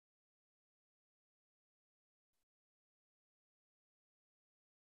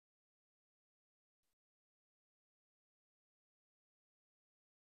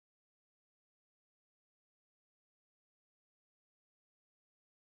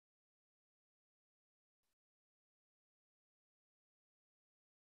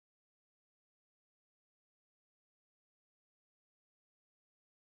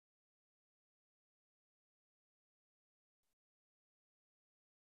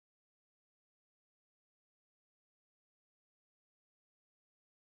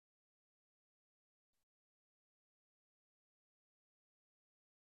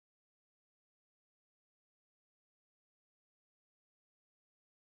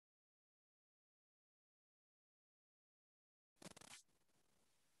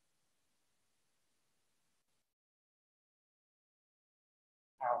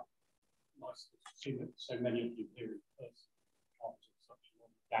apologise to so many of you here in person after such a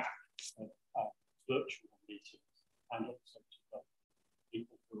long gap of virtual meetings, and also to the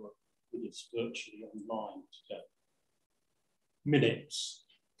people who are with us virtually online today. Minutes.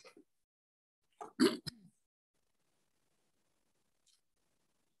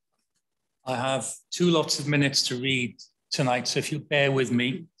 I have 2 lots of minutes to read tonight, so if you bear with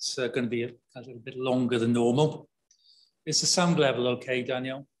me, it's going to be a little bit longer than normal. Is the sound level okay,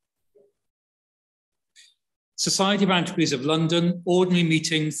 Daniel? Society of Antiquaries of London, ordinary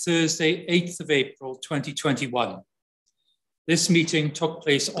meeting Thursday, 8th of April, 2021. This meeting took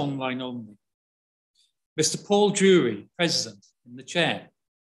place online only. Mr. Paul Drury, President, in the chair.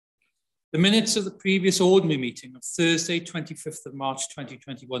 The minutes of the previous ordinary meeting of Thursday, 25th of March,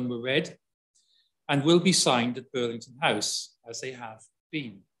 2021 were read and will be signed at Burlington House, as they have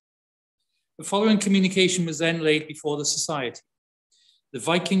been. The following communication was then laid before the Society. The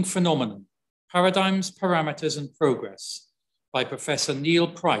Viking Phenomenon, Paradigms, Parameters and Progress, by Professor Neil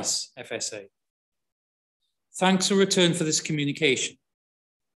Price, FSA. Thanks in return for this communication.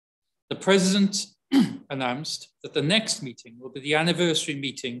 The President announced that the next meeting will be the anniversary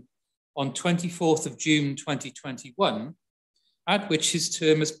meeting on 24th of June 2021, at which his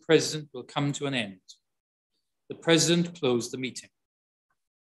term as President will come to an end. The President closed the meeting.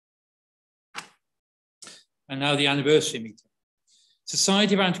 And now the anniversary meeting.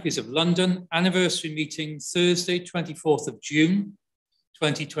 Society of Antiquaries of London, anniversary meeting Thursday, 24th of June,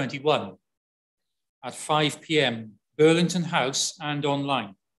 2021, at 5 p.m, Burlington House and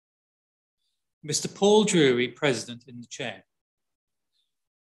online. Mr. Paul Drury, President, in the chair.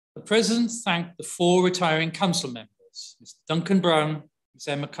 The President thanked the 4 retiring council members, Mr. Duncan Brown, Ms.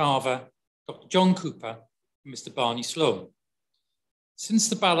 Emma Carver, Dr. John Cooper, and Mr. Barney Sloan. Since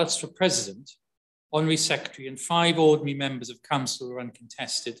the ballots for President, Honorary Secretary and 5 ordinary members of council were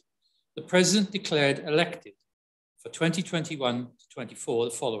uncontested, the President declared elected for 2021 to 24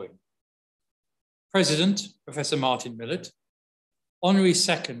 the following. President, Professor Martin Millett. Honorary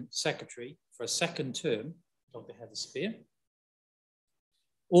Secretary for a 2nd term, Dr. Heather Spear.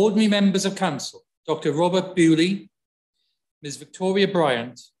 Ordinary members of council, Dr. Robert Bewley, Ms. Victoria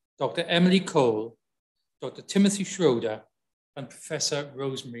Bryant, Dr. Emily Cole, Dr. Timothy Schroeder, and Professor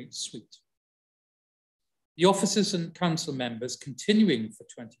Rosemary Sweet. The officers and council members continuing for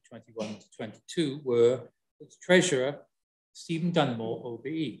 2021 to 22 were the Treasurer, Stephen Dunmore,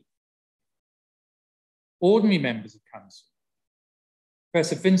 OBE. Ordinary members of council,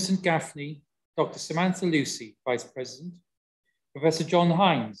 Professor Vincent Gaffney, Dr. Samantha Lucy, Vice President, Professor John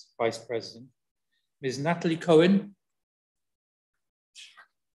Hines, Vice President, Ms. Natalie Cohen.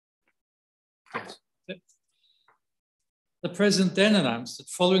 Yes. The President then announced that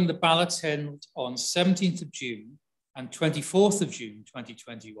following the ballots held on 17th of June and 24th of June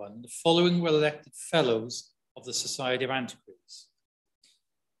 2021, the following were elected Fellows of the Society of Antiquaries.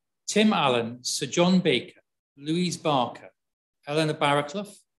 Tim Allen, Sir John Baker, Louise Barker, Eleanor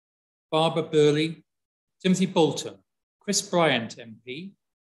Barraclough, Barbara Burley, Timothy Bolton, Chris Bryant MP,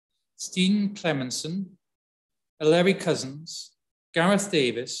 Stephen Clemenson, Larry Cousins, Gareth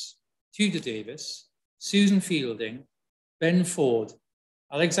Davis, Tudor Davis, Susan Fielding, Ben Ford,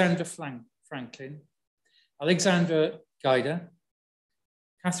 Alexandra Franklin, Alexandra Guida,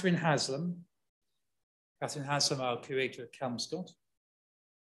 Catherine Haslam, our curator at Kelmscott,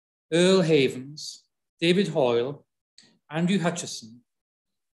 Earl Havens, David Hoyle, Andrew Hutchison,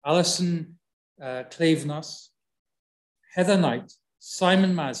 Alison Clavenos, Heather Knight,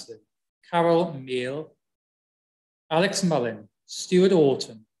 Simon Maslin, Carol Meal, Alex Mullin, Stuart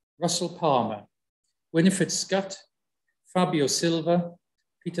Orton, Russell Palmer, Winifred Scott, Fabio Silva,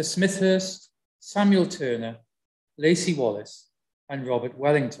 Peter Smithhurst, Samuel Turner, Lacey Wallace, and Robert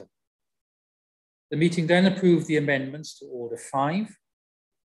Wellington. The meeting then approved the amendments to Order 5,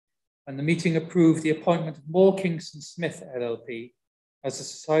 and the meeting approved the appointment of Moore Kingston Smith LLP as the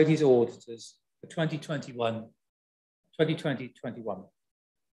Society's auditors for 2020-21.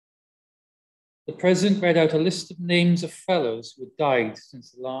 The President read out a list of names of fellows who had died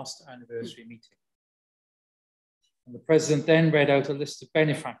since the last anniversary meeting. And the President then read out a list of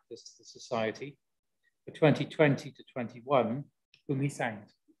benefactors to the Society for 2020 to 21, whom he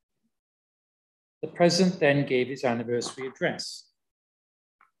thanked. The President then gave his anniversary address.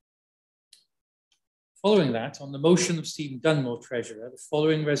 Following that, on the motion of Stephen Dunmore, Treasurer, the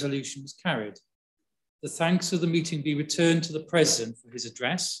following resolution was carried. The thanks of the meeting be returned to the President for his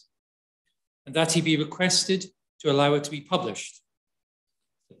address, and that he be requested to allow it to be published.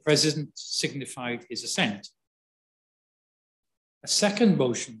 The President signified his assent. A second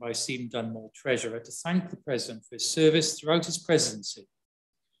motion by Stephen Dunmore, Treasurer, to thank the President for his service throughout his presidency,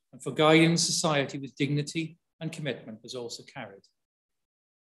 and for guiding the society with dignity and commitment was also carried.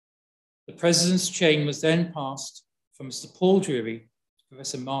 The President's chain was then passed from Mr. Paul Drury to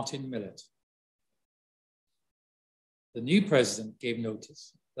Professor Martin Millett. The new President gave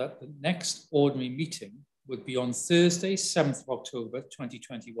notice that the next ordinary meeting would be on Thursday, 7th of October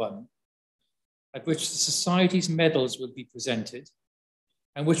 2021, at which the Society's medals will be presented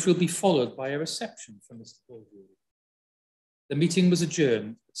and which will be followed by a reception from Mr. Paul Drury. The meeting was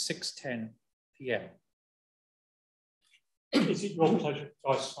adjourned at 6:10 p.m. Is it your pleasure to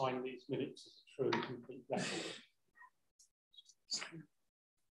I sign these minutes as a true and complete record?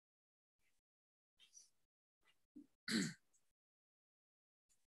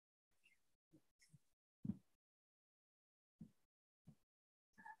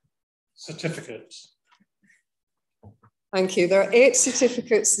 Certificates. Thank you. There are 8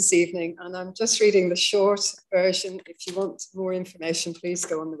 certificates this evening, and I'm just reading the short version. If you want more information, please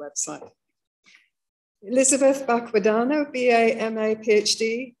go on the website. Elizabeth Bacquedano, BA, MA,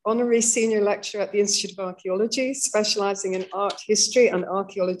 PhD, Honorary Senior Lecturer at the Institute of Archaeology, specializing in art history and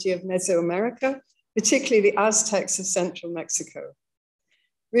archaeology of Mesoamerica, particularly the Aztecs of central Mexico.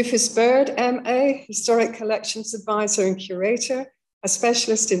 Rufus Bird, MA, Historic Collections Advisor and Curator, a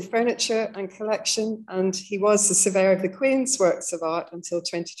specialist in furniture and collection, and he was the surveyor of the Queen's Works of Art until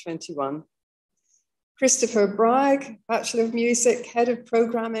 2021. Christopher Bragg, Bachelor of Music, Head of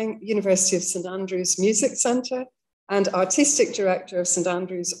Programming, University of St Andrews Music Centre, and Artistic Director of St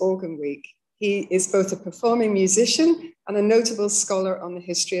Andrews Organ Week. He is both a performing musician and a notable scholar on the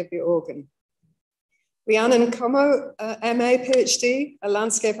history of the organ. Rhiannon Como, MA, PhD, a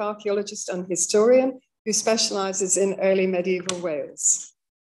landscape archaeologist and historian who specialises in early medieval Wales.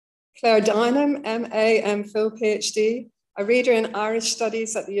 Claire Dynam, MA, MPhil, PhD, a reader in Irish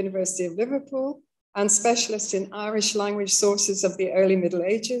studies at the University of Liverpool and specialist in Irish language sources of the early Middle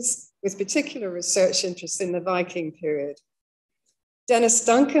Ages, with particular research interest in the Viking period. Dennis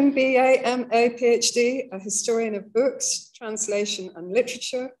Duncan, BA, MA, PhD, a historian of books, translation and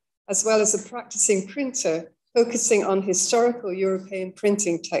literature, as well as a practicing printer focusing on historical European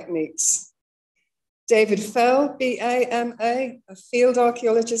printing techniques. David Fell, BA, MA, a field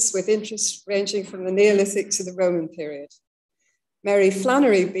archaeologist with interests ranging from the Neolithic to the Roman period. Mary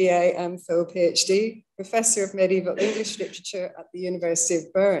Flannery, BA, MPhil, PhD, Professor of Medieval English Literature at the University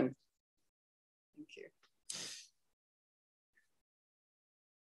of Bern. Thank you.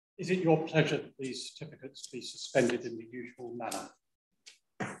 Is it your pleasure that these certificates be suspended in the usual manner?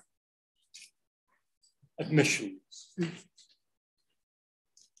 Admissions.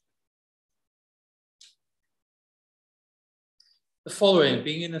 The following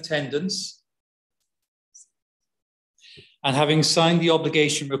being in attendance and having signed the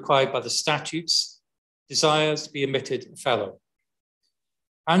obligation required by the statutes, desires to be admitted a fellow.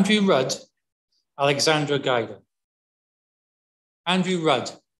 Andrew Rudd, Alexandra Guida. Andrew Rudd.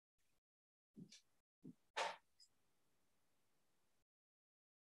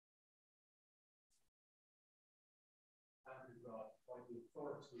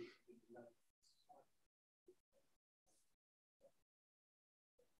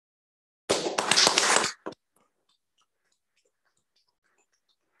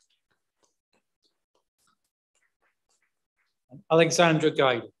 Alexandra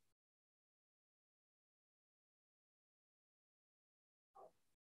Guida.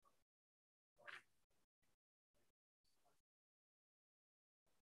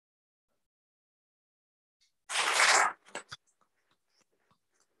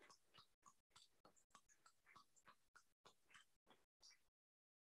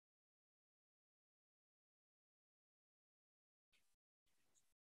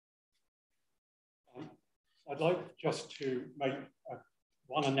 I'd like just to make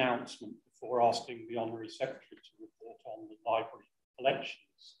one announcement before asking the Honorary Secretary to report on the Library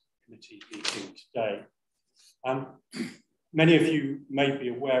Collections Committee meeting today. Many of you may be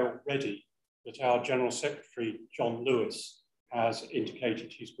aware already that our General Secretary, John Lewis, has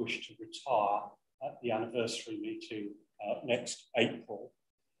indicated his wish to retire at the anniversary meeting next April.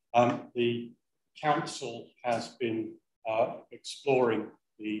 The Council has been exploring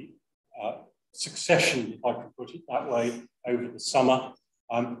the succession, if I can put it that way, over the summer.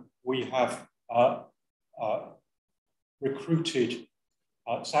 We have recruited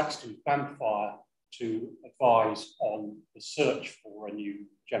Saxton Bampfire to advise on the search for a new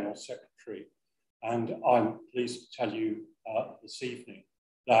General Secretary. And I'm pleased to tell you this evening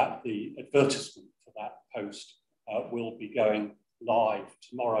that the advertisement for that post will be going live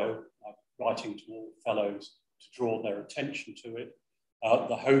tomorrow, writing to all fellows to draw their attention to it.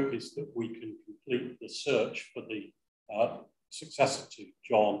 The hope is that we can complete the search for the successor to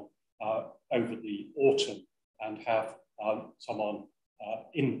John over the autumn and have someone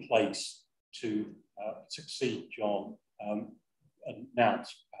in place to succeed John,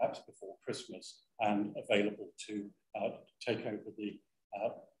 announced perhaps before Christmas and available to take over the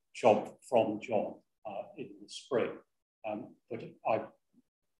job from John in the spring. But I'm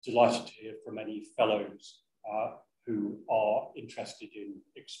delighted to hear from any fellows who are interested in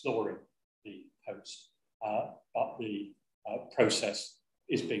exploring the post, but the process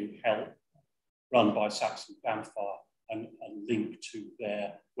is being run by Saxon Banfire, and a link to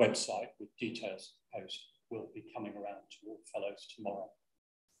their website with details of the post will be coming around to all fellows tomorrow.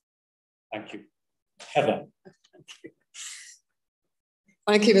 Thank you. Heather. Thank you.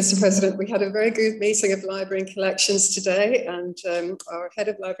 Thank you, Mr. President. We had a very good meeting of Library and Collections today, and our Head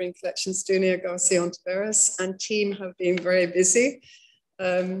of Library and Collections, Dunia Garcia-Ontiveros, and team have been very busy.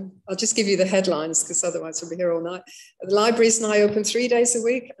 I'll just give you the headlines because otherwise we'll be here all night. The library is now open 3 days a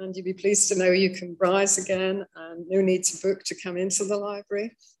week, and you'll be pleased to know you can browse again and no need to book to come into the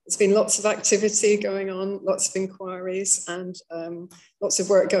library. There's been lots of activity going on, lots of inquiries, and lots of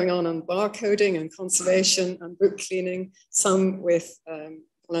work going on barcoding and conservation and book cleaning, some with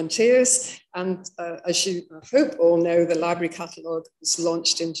volunteers. And as you, I hope, all know, the library catalogue was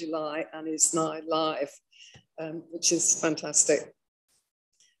launched in July and is now live, which is fantastic.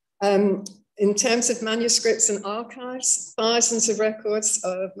 In terms of manuscripts and archives, thousands of records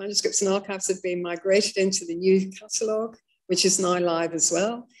of manuscripts and archives have been migrated into the new catalogue, which is now live as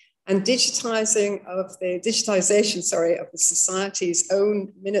well. And digitization of the Society's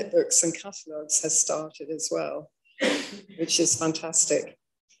own minute books and catalogues has started as well, which is fantastic.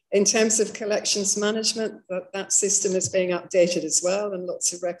 In terms of collections management, that system is being updated as well, and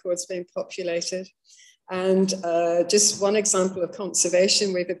lots of records being populated. And just one example of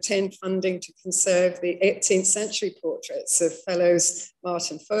conservation, we've obtained funding to conserve the 18th century portraits of fellows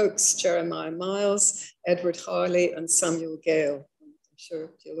Martin Folkes, Jeremiah Miles, Edward Harley, and Samuel Gale. I'm sure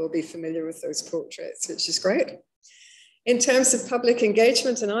you'll all be familiar with those portraits, which is great. In terms of public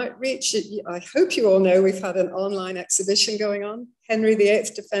engagement and outreach, I hope you all know we've had an online exhibition going on, Henry VIII,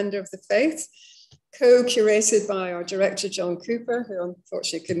 Defender of the Faith, co-curated by our director, John Cooper, who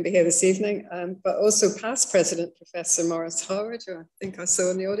unfortunately couldn't be here this evening, but also past president, Professor Maurice Howard, who I think I saw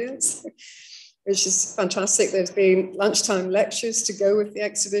in the audience, which is fantastic. There's been lunchtime lectures to go with the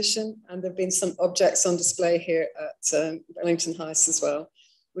exhibition, and there've been some objects on display here at Wellington House as well.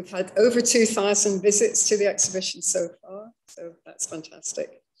 We've had over 2,000 visits to the exhibition so far, so that's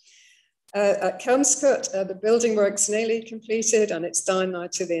fantastic. At Kelmscott, the building work's nearly completed, and it's down now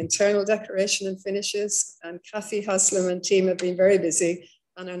to the internal decoration and finishes. And Kathy Haslam and team have been very busy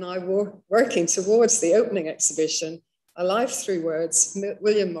and are now working towards the opening exhibition, A Life Through Words,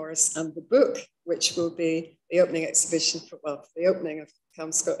 William Morris and the Book, which will be the opening exhibition for, well, the opening of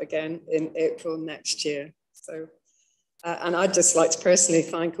Kelmscott again in April next year. So, and I'd just like to personally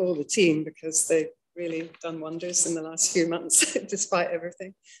thank all the team because they've really done wonders in the last few months, despite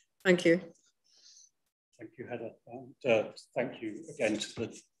everything. Thank you. Thank you, Heather. And thank you again to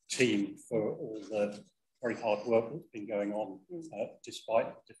the team for all the very hard work that's been going on despite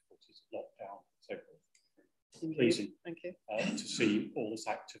the difficulties of lockdown. So pleasing Thank you. To see all this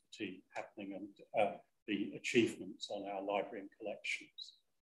activity happening and the achievements on our library and collections.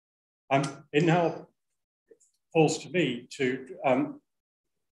 It now falls to me to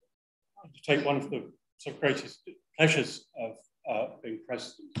undertake one of the sort of greatest pleasures of being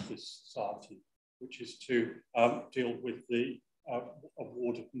president of this society, which is to deal with the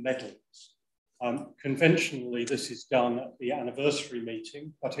award of medals. Conventionally, this is done at the anniversary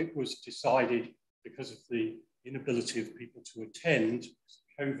meeting, but it was decided because of the inability of people to attend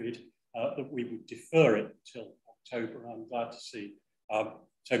COVID that we would defer it till October. I'm glad to see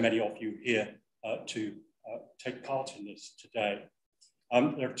so many of you here to take part in this today.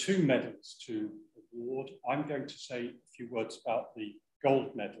 There are two medals to award. I'm going to say a few words about the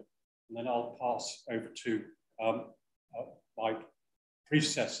gold medal, and then I'll pass over to my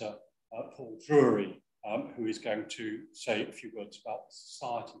predecessor, Paul Drury, who is going to say a few words about the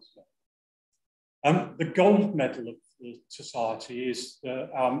Society's medal. The gold medal of the Society is the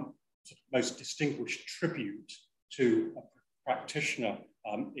most distinguished tribute to a practitioner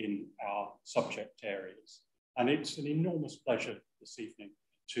in our subject areas. And it's an enormous pleasure this evening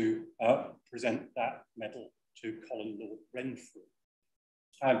to present that medal to Colin Lord Renfrew.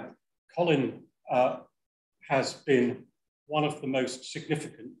 Colin has been one of the most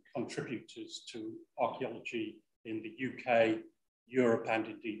significant contributors to archaeology in the UK, Europe, and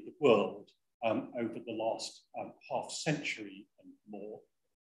indeed the world over the last half century and more.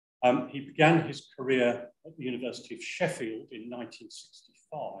 He began his career at the University of Sheffield in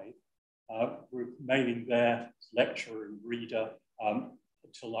 1965, remaining there as lecturer and reader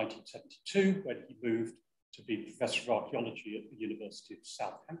until 1972, when he moved to be Professor of Archaeology at the University of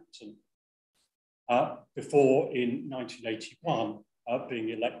Southampton, before in 1981 being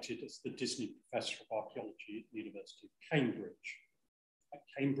elected as the Disney Professor of Archaeology at the University of Cambridge. At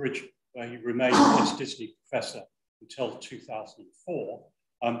Cambridge, where he remained as Disney Professor until 2004,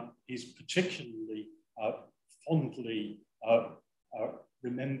 he's particularly fondly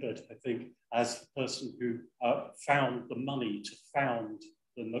remembered, I think, as the person who found the money to found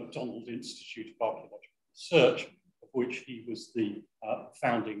the MacDonald Institute of Archaeological Research, of which he was the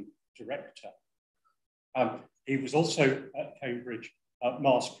founding director. He was also at Cambridge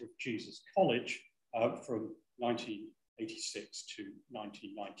Master of Jesus College from 1986 to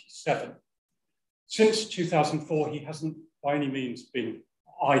 1997. Since 2004, he hasn't by any means been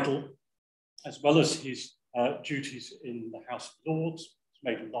idle, as well as his duties in the House of Lords. He's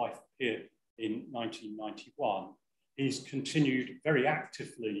made a life here in 1991. He's continued very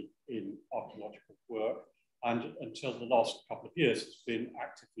actively in archaeological work, and until the last couple of years has been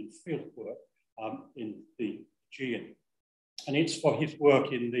active in field work in the Aegean. And it's for his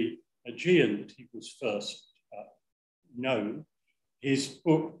work in the Aegean that he was first known. His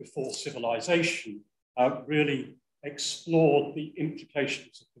book, Before Civilization, really explored the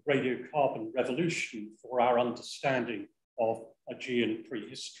implications of the radiocarbon revolution for our understanding of Aegean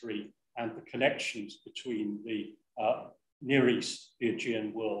prehistory and the connections between the Near East, the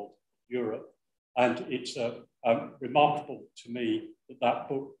Aegean world, Europe. And it's remarkable to me that that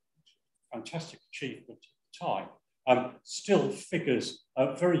book, fantastic achievement at the time, still figures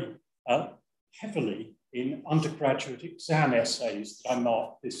very heavily in undergraduate exam essays that I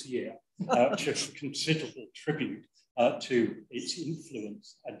marked this year, which is a considerable tribute to its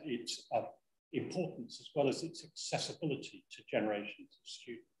influence and its importance, as well as its accessibility to generations of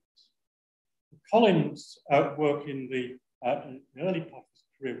students. Colin's work in the early part of his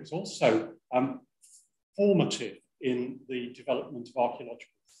career was also formative in the development of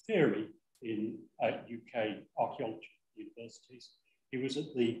archaeological theory in UK archaeology universities. He was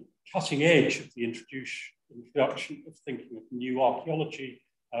at the cutting edge of the introduction of thinking of new archaeology,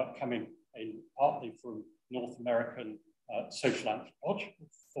 coming in partly from North American social anthropological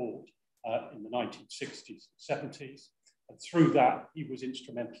thought in the 1960s and 70s. And through that, he was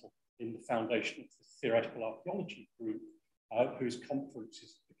instrumental in the foundation of the Theoretical Archaeology Group, whose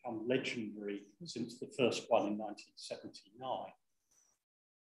conferences have become legendary since the first one in 1979.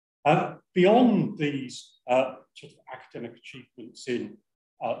 Beyond these sort of academic achievements in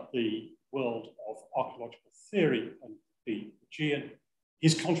the world of archaeological theory and the Aegean,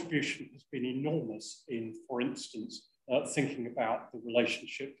 his contribution has been enormous in, for instance, thinking about the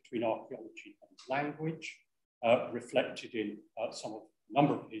relationship between archaeology and language, reflected in a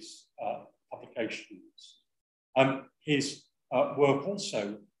number of his publications. His work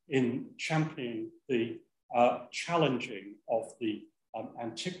also in championing the challenging of the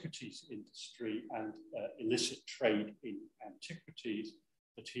antiquities industry and illicit trade in antiquities,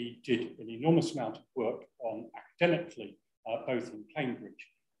 that he did an enormous amount of work on academically, both in Cambridge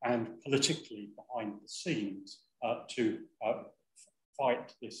and politically behind the scenes, to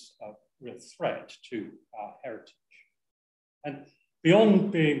fight this real threat to our heritage. And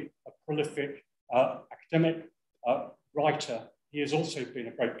beyond being a prolific academic writer, he has also been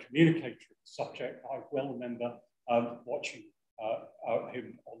a great communicator of the subject. I well remember watching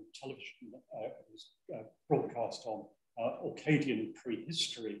him on television. It was broadcast on Orcadian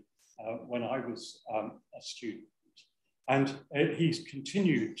prehistory when I was a student. And he's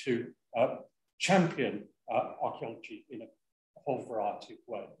continued to champion archaeology in a whole variety of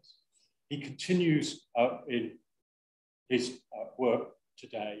ways. He continues in his work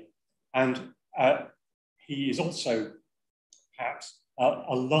today, and he is also perhaps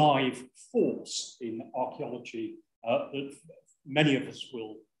a live force in archaeology that many of us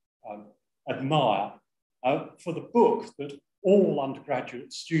will admire, for the book that all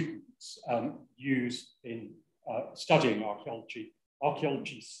undergraduate students use in studying archaeology,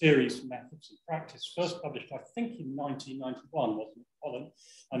 Archaeology Theories, Methods and Practice, first published, I think, in 1991, wasn't it, Colin?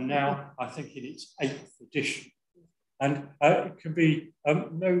 And now, I think, in its 8th edition. And it can be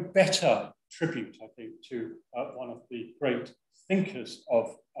no better tribute, I think, to one of the great thinkers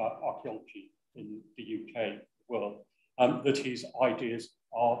of archaeology in the UK world, that his ideas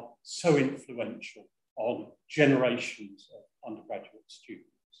are so influential on generations of undergraduate students.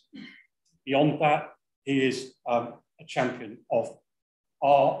 Beyond that, he is a champion of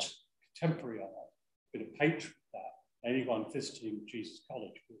art, contemporary art, been a patron of anyone visiting Jesus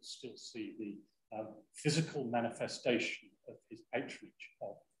College will still see the physical manifestation of his patronage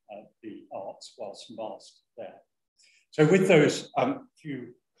of the arts whilst masked there. So with those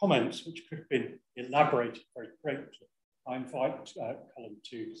few comments, which could have been elaborated very greatly, I invite Colin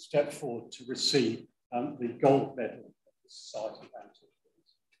to step forward to receive the gold medal of the Society of Antiquaries.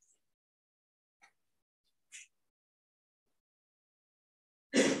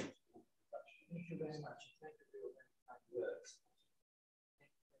 Thank you very much. Thank you for your very kind words. Thank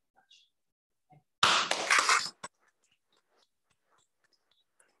you very much.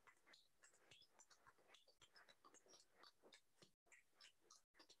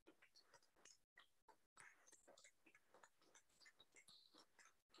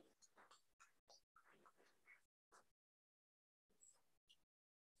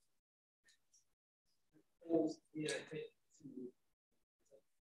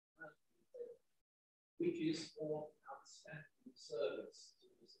 Which is for outstanding service to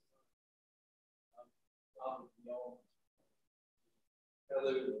the society, beyond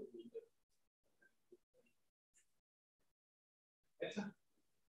fellow better?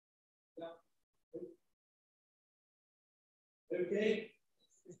 Yeah. Okay.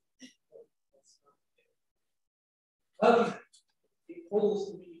 It falls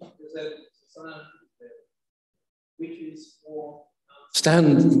to me to present society which is for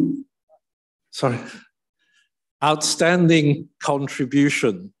outstanding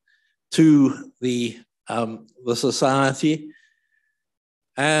contribution to the society,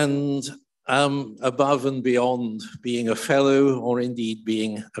 and above and beyond being a fellow or indeed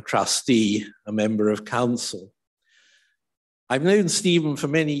being a trustee, a member of council. I've known Stephen for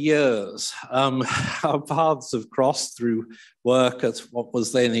many years. Our paths have crossed through work at what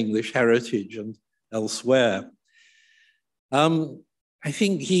was then English Heritage and elsewhere. I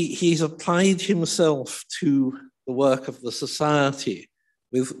think he's applied himself to the work of the society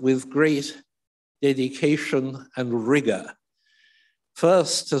with great dedication and rigor.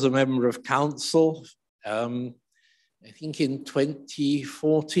 First, as a member of council, I think in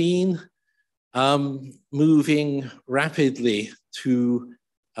 2014, moving rapidly to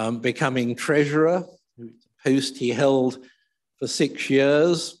becoming treasurer, a post he held for 6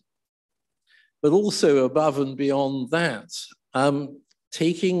 years, but also above and beyond that,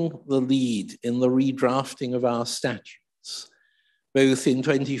 taking the lead in the redrafting of our statutes, both in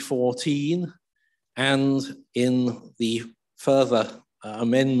 2014 and in the further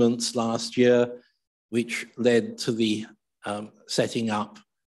amendments last year, which led to the setting up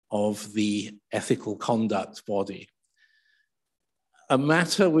of the ethical conduct body. A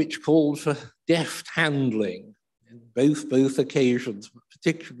matter which called for deft handling in both occasions, but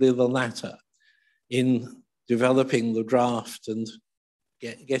particularly the latter, in developing the draft and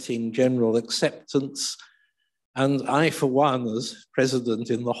getting general acceptance. And I, for one, as president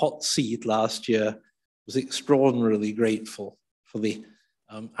in the hot seat last year, was extraordinarily grateful for the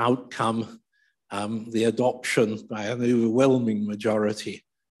outcome, the adoption by an overwhelming majority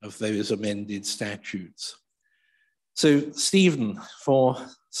of those amended statutes. So, Stephen, for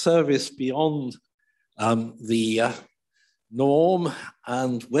service beyond the norm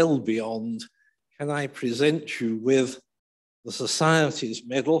and well beyond, can I present you with the Society's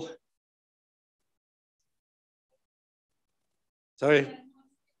medal? Sorry,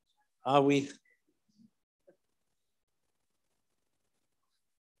 are we?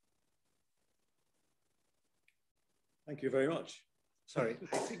 Thank you very much. Sorry,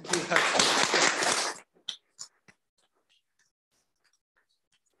 I think you have.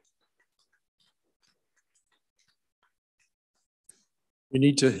 We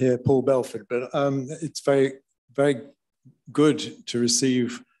need to hear Paul Belford, but it's very, very good to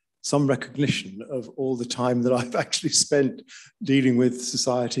receive some recognition of all the time that I've actually spent dealing with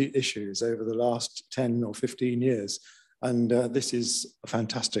society issues over the last 10 or 15 years. And this is a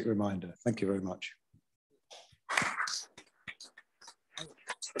fantastic reminder. Thank you very much.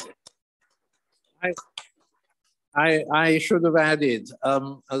 I should have added,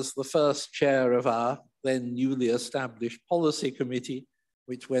 as the first chair of our then newly established policy committee,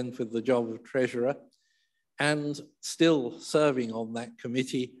 which went with the job of treasurer, and still serving on that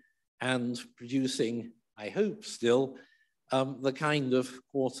committee and producing, I hope still, the kind of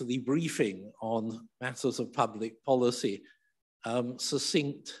quarterly briefing on matters of public policy,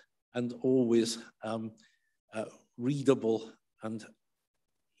 succinct and always readable, and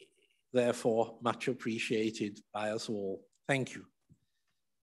therefore much appreciated by us all. Thank you.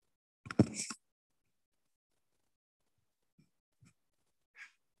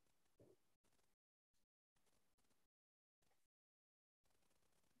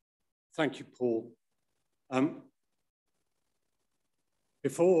 Thank you, Paul.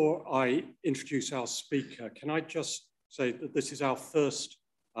 Before I introduce our speaker, can I just say that this is our first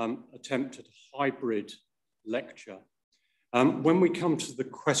attempt at a hybrid lecture. When we come to the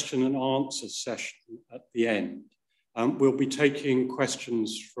question and answer session at the end, we'll be taking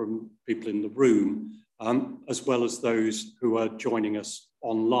questions from people in the room, as well as those who are joining us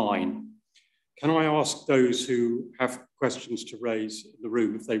online. Can I ask those who have questions to raise in the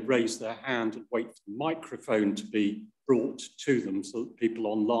room, if they raise their hand and wait for the microphone to be brought to them so that people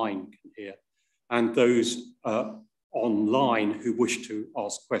online can hear, and those online who wish to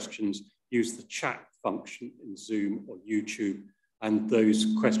ask questions, use the chat function in Zoom or YouTube, and those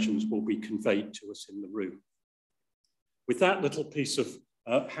questions will be conveyed to us in the room. With that little piece of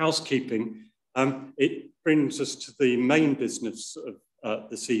housekeeping, it brings us to the main business of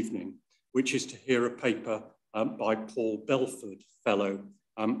this evening, which is to hear a paper by Paul Belford Fellow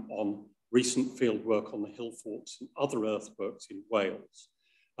on recent fieldwork on the Hillforts and other earthworks in Wales.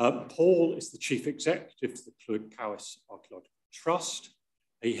 Paul is the Chief Executive of the Clwyd Powys Archaeological Trust.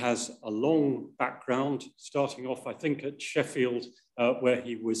 He has a long background, starting off, I think, at Sheffield, where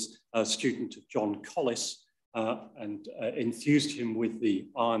he was a student of John Collis and enthused him with the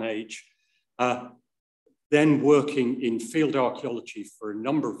Iron Age. Then working in field archaeology for a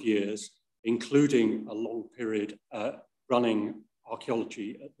number of years, including a long period running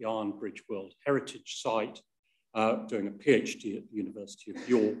archaeology at the Iron Bridge World Heritage Site, doing a PhD at the University of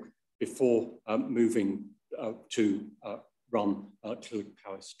York, before moving to run Clwyd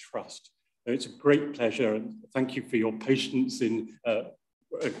Powys Trust. It's a great pleasure, and thank you for your patience in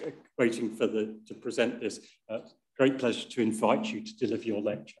waiting for to present this. Great pleasure to invite you to deliver your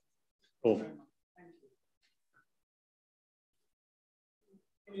lecture. Paul.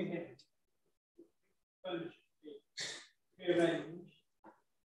 Can you hear me? Phone should be rearranged.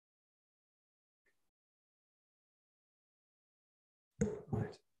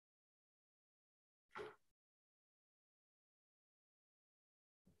 Right.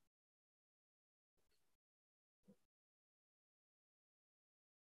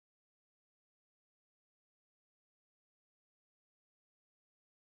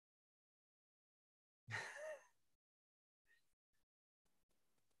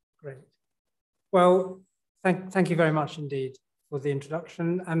 Great. Well, thank you very much indeed for the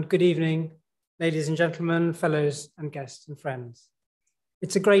introduction, and good evening, ladies and gentlemen, fellows and guests and friends.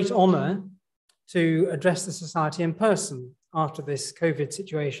 It's a great honour to address the Society in person after this COVID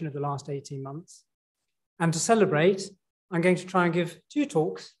situation of the last 18 months. And to celebrate, I'm going to try and give 2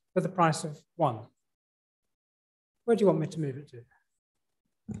 talks for the price of 1. Where do you want me to move it to?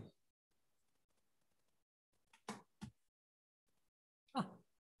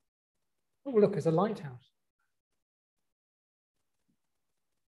 Oh, look, there's a lighthouse.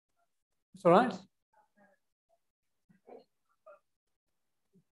 It's all right.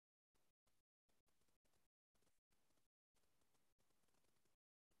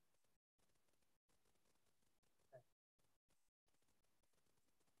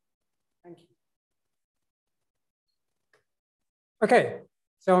 Thank you. Okay,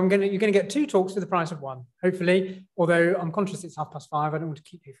 so you're going to get 2 talks for the price of 1, hopefully, although I'm conscious it's 5:30. I don't want to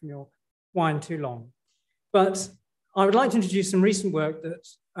keep you from your wine too long. But I would like to introduce some recent work that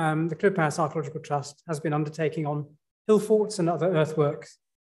the Clwyd Powys Archaeological Trust has been undertaking on Hillforts and other earthworks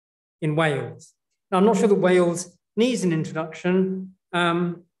in Wales. Now, I'm not sure that Wales needs an introduction,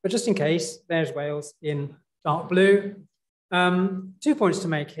 but just in case, there's Wales in dark blue. 2 points to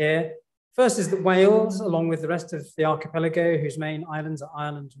make here. First is that Wales, along with the rest of the archipelago, whose main islands are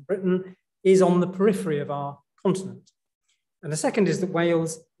Ireland and Britain, is on the periphery of our continent. And the second is that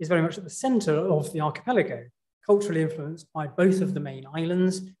Wales is very much at the centre of the archipelago, culturally influenced by both of the main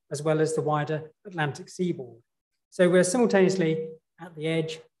islands, as well as the wider Atlantic seaboard. So we're simultaneously at the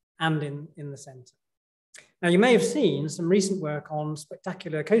edge and in the centre. Now, you may have seen some recent work on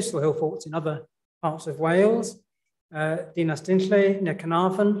spectacular coastal hillforts in other parts of Wales. Dinas Dinlley near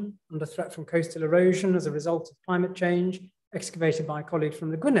Carnarvon, under threat from coastal erosion as a result of climate change, excavated by colleagues from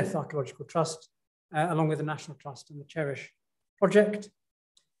the Gwynedd Archaeological Trust, along with the National Trust and the Cherish Project.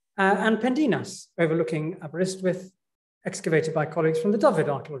 And Pendinas, overlooking Aberystwyth, excavated by colleagues from the Dyfed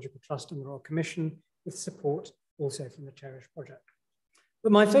Archaeological Trust and the Royal Commission, with support also from the Cherish Project.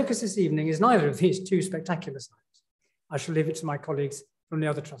 But my focus this evening is neither of these 2 spectacular sites. I shall leave it to my colleagues from the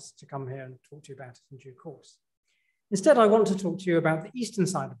other trusts to come here and talk to you about it in due course. Instead, I want to talk to you about the eastern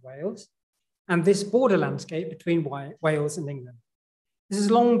side of Wales and this border landscape between Wales and England. This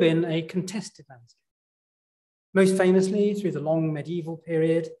has long been a contested landscape, most famously through the long medieval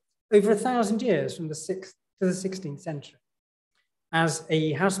period, over 1,000 years from the 6th to the 16th century. As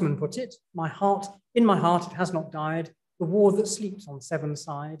a houseman put it, in my heart it has not died, the war that sleeps on Severn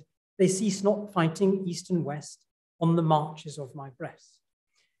side, they cease not fighting east and west on the marches of my breast.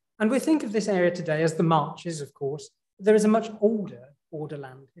 And we think of this area today as the marches, of course, but there is a much older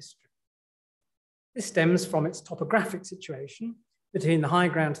borderland history. This stems from its topographic situation between the high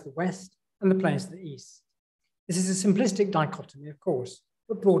ground to the west and the plains to the east. This is a simplistic dichotomy, of course,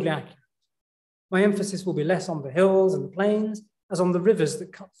 but broadly accurate. My emphasis will be less on the hills and the plains as on the rivers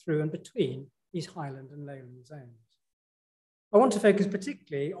that cut through and between these highland and lowland zones. I want to focus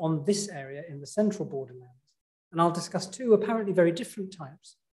particularly on this area in the central borderlands, and I'll discuss two apparently very different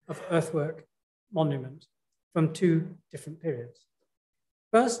types of earthwork monument from two different periods.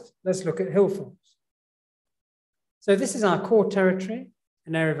 First, let's look at Hillforts. So this is our core territory,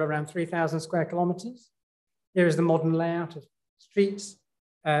 an area of around 3,000 square kilometers. Here is the modern layout of streets,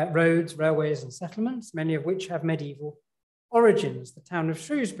 roads, railways, and settlements, many of which have medieval origins. The town of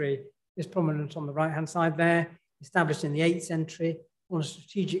Shrewsbury is prominent on the right-hand side there, established in the 8th century on a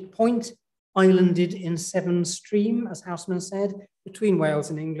strategic point, islanded in Severn Stream, as Houseman said, between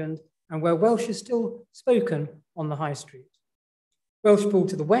Wales and England, and where Welsh is still spoken on the high street. Welsh Pool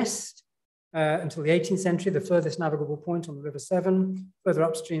to the west, until the 18th century, the furthest navigable point on the River Severn. Further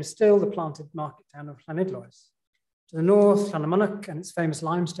upstream still, the planted market town of Llanidloes. To the north, Llanymynech and its famous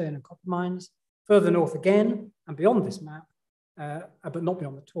limestone and copper mines. Further north again, and beyond this map, but not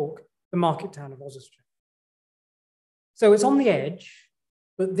beyond the talk, the market town of Oswestry. So it's on the edge,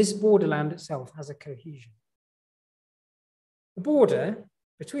 but this borderland itself has a cohesion. The border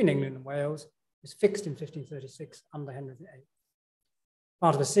between England and Wales was fixed in 1536 under Henry VIII.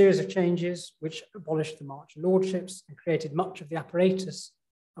 Part of a series of changes which abolished the March lordships and created much of the apparatus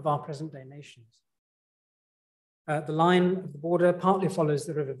of our present-day nations. The line of the border partly follows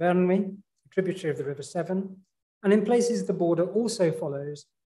the River Vyrnwy, a tributary of the River Severn, and in places the border also follows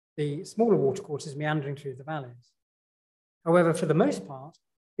the smaller watercourses meandering through the valleys. However, for the most part,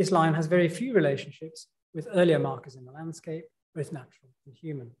 this line has very few relationships with earlier markers in the landscape, both natural and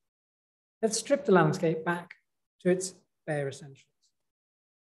human. Let's strip the landscape back to its bare essentials.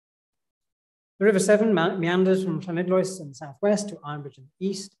 The River Severn meanders from Llanidloes in the southwest to Ironbridge in the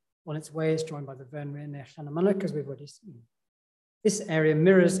east. On its way is joined by the Vyrnwy near Llanymynech, as we've already seen. This area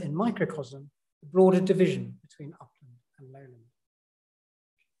mirrors in microcosm the broader division between upland and lowland.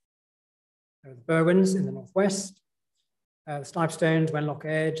 There are the Berwyns in the northwest, the Stipestones, Wenlock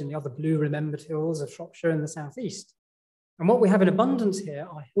Edge, and the other blue remembered hills of Shropshire in the southeast. And what we have in abundance here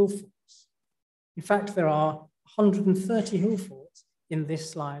are hillforts. In fact, there are 130 hillforts in this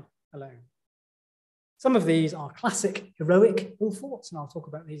slide alone. Some of these are classic heroic hillforts, and I'll talk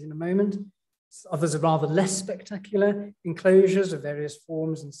about these in a moment. Others are rather less spectacular enclosures of various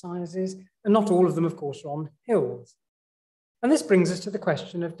forms and sizes, and not all of them, of course, are on hills. And this brings us to the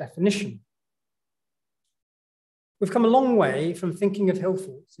question of definition. We've come a long way from thinking of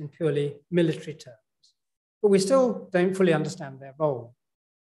hillforts in purely military terms, but we still don't fully understand their role.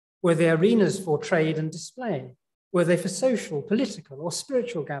 Were they arenas for trade and display? Were they for social, political, or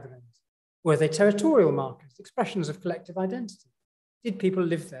spiritual gatherings? Were they territorial markers, expressions of collective identity? Did people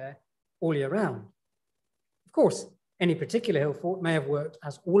live there all year round? Of course, any particular hill fort may have worked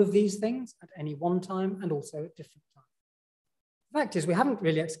as all of these things at any one time and also at different times. The fact is, we haven't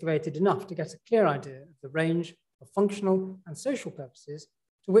really excavated enough to get a clear idea of the range of functional and social purposes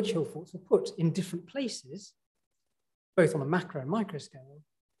to which hill forts were put in different places, both on a macro and micro scale,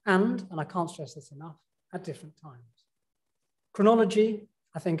 and I can't stress this enough, at different times. Chronology,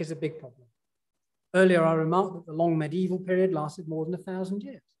 I think, is a big problem. Earlier, I remarked that the long medieval period lasted more than 1,000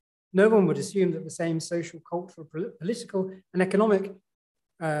 years. No one would assume that the same social, cultural, political, and economic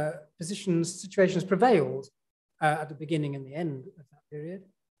situations prevailed at the beginning and the end of that period,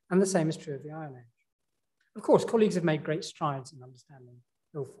 and the same is true of the Iron Age. Of course, colleagues have made great strides in understanding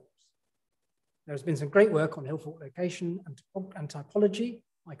hill forts. There has been some great work on hill fort location and typology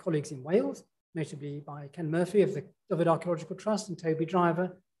by colleagues in Wales, notably by Ken Murphy of the Dyfed Archaeological Trust and Toby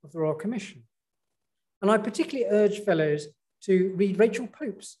Driver of the Royal Commission. And I particularly urge fellows to read Rachel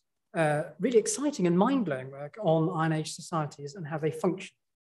Pope's really exciting and mind-blowing work on Iron Age societies and how they function,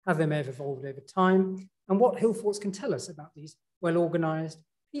 how they may have evolved over time, and what hill forts can tell us about these well-organized,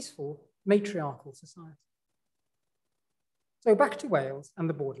 peaceful, matriarchal societies. So back to Wales and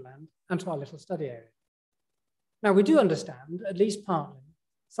the borderland and to our little study area. Now, we do understand, at least partly,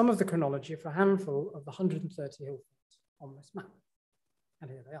 some of the chronology for a handful of the 130 hill forts on this map.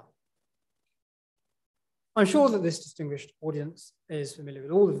 And here they are. I'm sure that this distinguished audience is familiar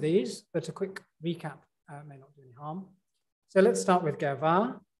with all of these, but a quick recap may not do any harm. So let's start with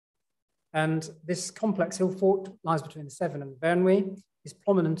Gervar. And this complex hill fort lies between the Severn and the Vyrnwy, is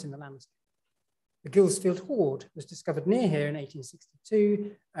prominent in the landscape. The Gillsfield hoard was discovered near here in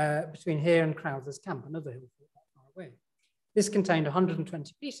 1862, between here and Crowther's Camp, another hill fort not far away. This contained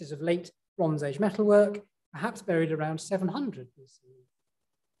 120 pieces of late Bronze Age metalwork, perhaps buried around 700 BCE.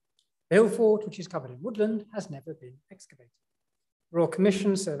 The hill fort, which is covered in woodland, has never been excavated. The Royal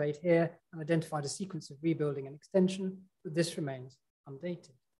Commission surveyed here and identified a sequence of rebuilding and extension, but this remains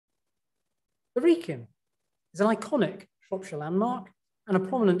undated. The Wrekin is an iconic Shropshire landmark and a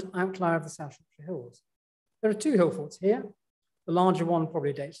prominent outlier of the South Shropshire Hills. There are two hill forts here. The larger one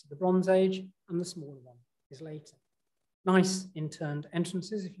probably dates to the Bronze Age, and the smaller one is later. Nice interned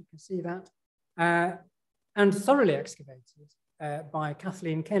entrances, if you can see that, and thoroughly excavated by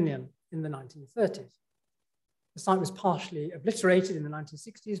Kathleen Kenyon in the 1930s. The site was partially obliterated in the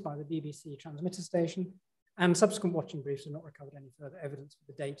 1960s by the BBC transmitter station, and subsequent watching briefs have not recovered any further evidence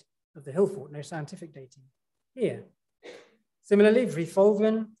for the date of the hill fort. No scientific dating here. Similarly,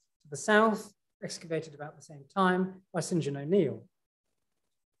 Vryfolvin to the south, excavated about the same time by St. John O'Neill.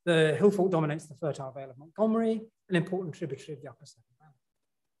 The hill fort dominates the fertile Vale of Montgomery, an important tributary of the Upper Severn Valley.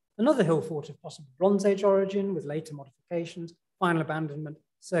 Another hill fort of possible Bronze Age origin with later modifications, final abandonment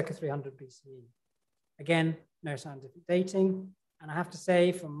circa 300 BCE. Again, no scientific dating. And I have to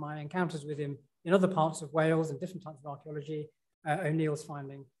say, from my encounters with him in other parts of Wales and different types of archaeology, O'Neill's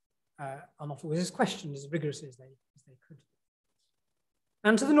findings are not always questioned as rigorously as they could be.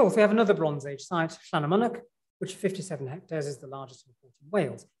 And to the north, we have another Bronze Age site, Llanamunnock, which 57 hectares is the largest hill fort in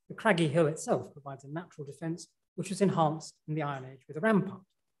Wales. The craggy hill itself provides a natural defence, which was enhanced in the Iron Age with a rampart.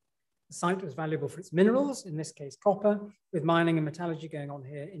 The site was valuable for its minerals, in this case copper, with mining and metallurgy going on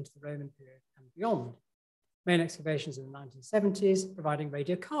here into the Roman period and beyond. Main excavations in the 1970s, providing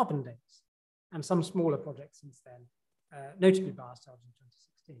radiocarbon dates, and some smaller projects since then, notably by ourselves in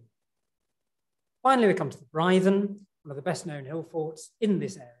 2016. Finally, we come to the Brython, one of the best known hill forts in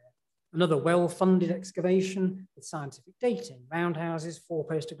this area. Another well-funded excavation with scientific dating, roundhouses,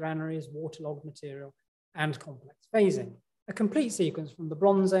 four-poster granaries, waterlogged material, and complex phasing. A complete sequence from the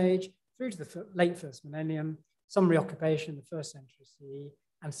Bronze Age through to the late first millennium, some reoccupation in the 1st century CE,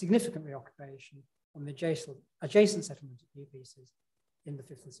 and significant reoccupation on the adjacent settlement of new pieces in the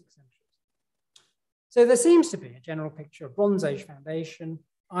 5th and 6th centuries. So there seems to be a general picture of Bronze Age foundation,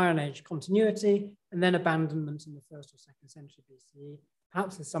 Iron Age continuity, and then abandonment in the 1st or 2nd century BCE,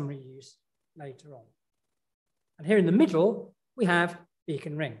 perhaps with some reuse later on. And here in the middle, we have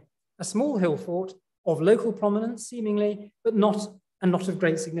Beacon Ring, a small hill fort of local prominence, seemingly, but not of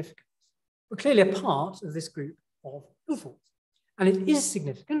great significance, but clearly a part of this group of hill forts. And it is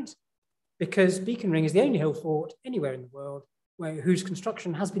significant because Beacon Ring is the only hill fort anywhere in the world whose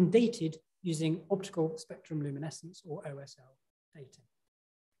construction has been dated using optical spectrum luminescence, or OSL, dating.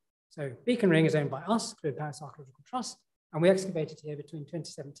 So Beacon Ring is owned by us, Clwyd Powys Archaeological Trust, and we excavated here between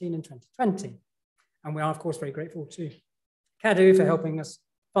 2017 and 2020. And we are, of course, very grateful to CADU for helping us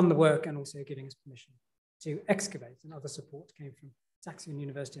fund the work and also giving us permission to excavate. And other support came from Saxion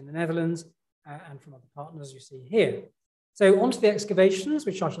University in the Netherlands and from other partners you see here. So onto the excavations,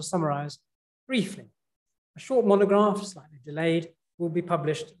 which I shall summarize briefly. A short monograph, slightly delayed, will be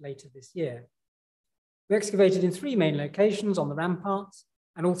published later this year. We excavated in 3 main locations on the ramparts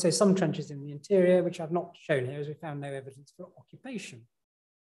and also some trenches in the interior, which I've not shown here as we found no evidence for occupation.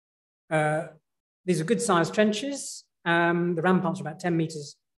 These are good sized trenches. The ramparts are about 10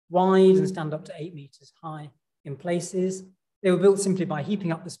 meters wide and stand up to 8 meters high in places. They were built simply by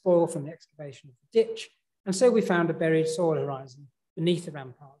heaping up the spoil from the excavation of the ditch. And so we found a buried soil horizon beneath the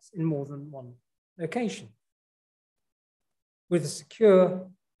ramparts in more than one location. With a secure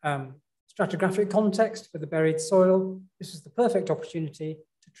stratigraphic context for the buried soil, this was the perfect opportunity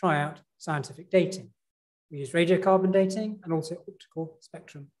to try out scientific dating. We used radiocarbon dating and also optical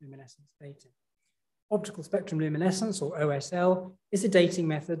spectrum luminescence dating. Optical spectrum luminescence, or OSL, is a dating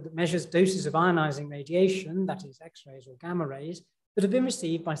method that measures doses of ionizing radiation, that is X-rays or gamma rays, that have been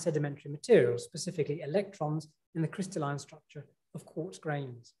received by sedimentary materials, specifically electrons in the crystalline structure of quartz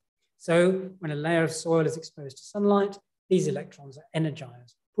grains. So when a layer of soil is exposed to sunlight, these electrons are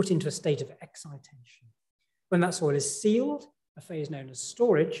energized, put into a state of excitation. When that soil is sealed, a phase known as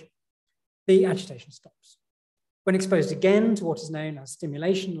storage, the agitation stops. When exposed again to what is known as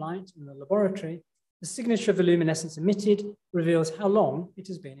stimulation light in the laboratory, the signature of the luminescence emitted reveals how long it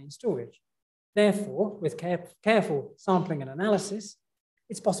has been in storage. Therefore, with careful sampling and analysis,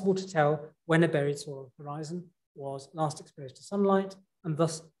 it's possible to tell when a buried soil horizon was last exposed to sunlight and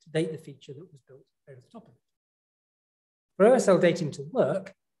thus to date the feature that was built over the top of it. For OSL dating to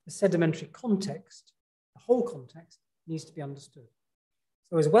work, the sedimentary context, the whole context, needs to be understood.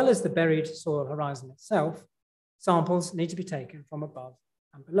 So as well as the buried soil horizon itself, samples need to be taken from above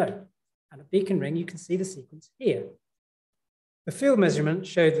and below. And at Beacon Ring, you can see the sequence here. The field measurement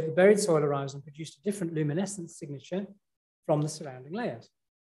showed that the buried soil horizon produced a different luminescence signature from the surrounding layers.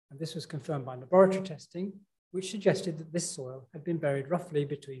 And this was confirmed by laboratory testing, which suggested that this soil had been buried roughly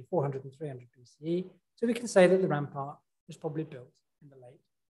between 400 and 300 BCE. So we can say that the rampart was probably built in the late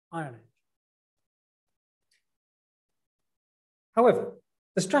Iron Age. However,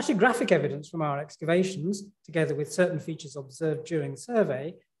 the stratigraphic evidence from our excavations, together with certain features observed during the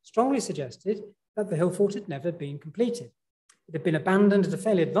survey, strongly suggested that the hill fort had never been completed. It had been abandoned at a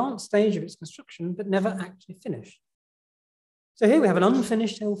fairly advanced stage of its construction, but never actually finished. So here we have an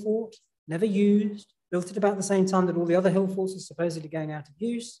unfinished hill fort, never used, built at about the same time that all the other hill forts are supposedly going out of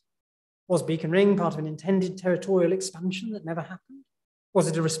use. Was Beacon Ring part of an intended territorial expansion that never happened? Was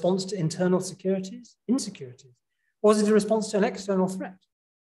it a response to internal insecurities? Was it a response to an external threat?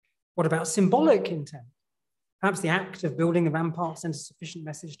 What about symbolic intent? Perhaps the act of building the rampart sent a sufficient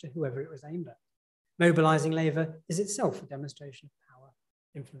message to whoever it was aimed at. Mobilizing labor is itself a demonstration of power,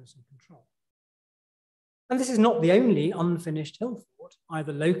 influence, and control. And this is not the only unfinished hill fort,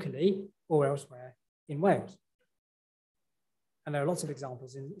 either locally or elsewhere in Wales. And there are lots of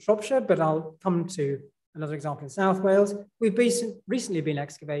examples in Shropshire, but I'll come to another example in South Wales. We've recently been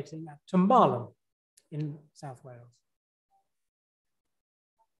excavating at Tumbalum in South Wales.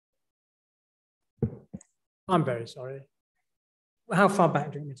 I'm very sorry. How far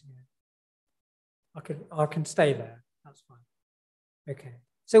back do you want me to go? I can stay there, that's fine. Okay,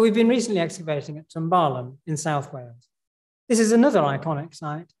 so we've been recently excavating at Tumbalum in South Wales. This is another iconic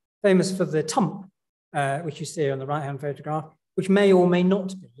site, famous for the tump, which you see on the right-hand photograph, which may or may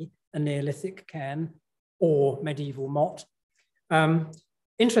not be a Neolithic cairn or medieval motte.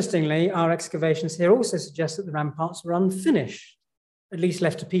 Interestingly, our excavations here also suggest that the ramparts were unfinished, at least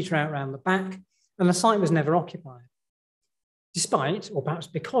left to peter out around the back, and the site was never occupied, despite, or perhaps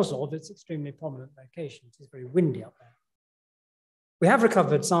because of, its extremely prominent location. It is very windy up there. We have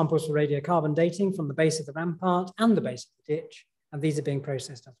recovered samples for radiocarbon dating from the base of the rampart and the base of the ditch, and these are being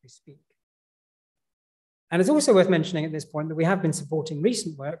processed as we speak. And it's also worth mentioning at this point that we have been supporting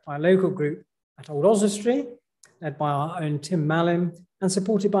recent work by a local group at Old Oswestry, led by our own Tim Malin, and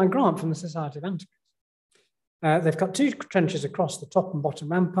supported by a grant from the Society of Antiquaries. They've cut 2 trenches across the top and bottom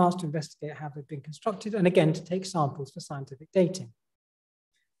ramparts to investigate how they've been constructed, and again to take samples for scientific dating.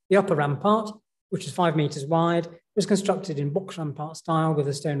 The upper rampart, which is 5 meters wide, was constructed in box rampart style with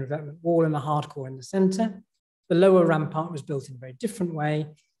a stone revetment wall and a hard core in the center. The lower rampart was built in a very different way,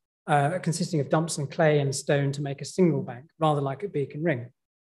 consisting of dumps and clay and stone to make a single bank, rather like at Beacon Ring.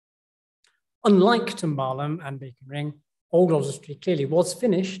 Unlike Tumbalum and Beacon Ring, Old Oswestry clearly was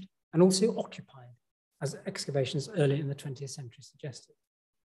finished and also occupied, as excavations early in the 20th century suggested.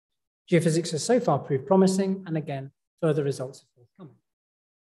 Geophysics has so far proved promising, and again, further results are forthcoming.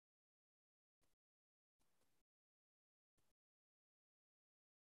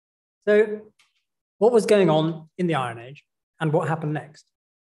 So, what was going on in the Iron Age, and what happened next?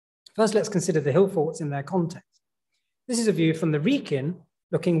 First, let's consider the hill forts in their context. This is a view from the Wrekin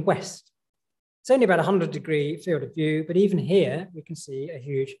looking west. It's only about a 100-degree field of view, but even here, we can see a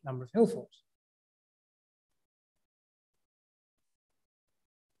huge number of hill forts.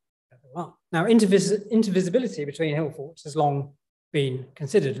 Now, intervisibility between hill forts has long been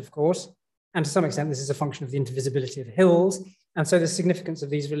considered, of course, and to some extent, this is a function of the intervisibility of hills, and so the significance of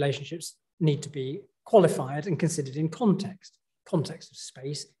these relationships need to be qualified and considered in context of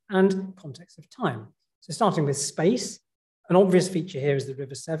space and context of time. So starting with space, an obvious feature here is the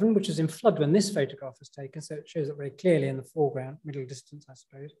River Severn, which was in flood when this photograph was taken, so it shows it very clearly in the foreground, middle distance, I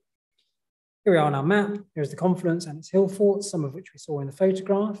suppose. Here we are on our map. Here's the confluence and its hill forts, some of which we saw in the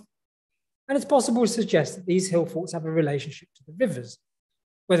photograph. And it's possible to suggest that these hill forts have a relationship to the rivers.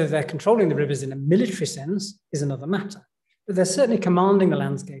 Whether they're controlling the rivers in a military sense is another matter, but they're certainly commanding the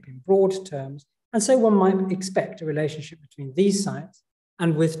landscape in broad terms, and so one might expect a relationship between these sites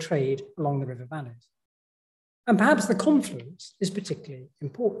and with trade along the river valleys. And perhaps the confluence is particularly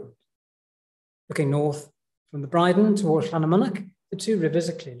important. Looking north from the Bryden towards Llanymynech, the 2 rivers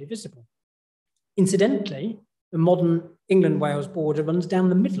are clearly visible. Incidentally, the modern England-Wales border runs down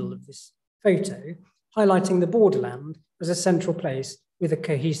the middle of this photo, highlighting the borderland as a central place with a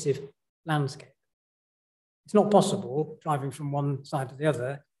cohesive landscape. It's not possible, driving from one side to the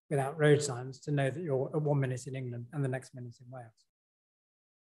other without road signs, to know that you're at 1 minute in England and the next minute in Wales.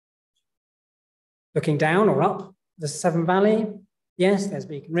 Looking down or up the Severn Valley, yes, there's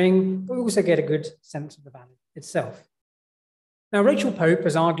Beacon Ring, but we also get a good sense of the valley itself. Now, Rachel Pope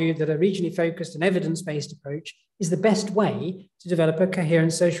has argued that a regionally focused and evidence-based approach is the best way to develop a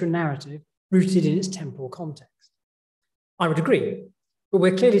coherent social narrative rooted in its temporal context. I would agree, But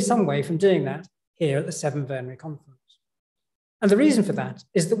we're clearly some way from doing that here at the 7th Vernary Conference. And the reason for that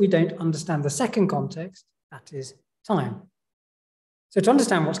is that we don't understand the second context, that is time. So to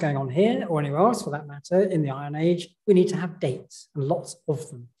understand what's going on here, or anywhere else for that matter, in the Iron Age, we need to have dates, and lots of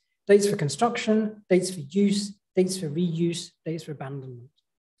them. Dates for construction, dates for use, dates for reuse, dates for abandonment.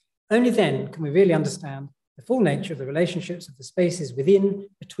 Only then can we really understand the full nature of the relationships of the spaces within,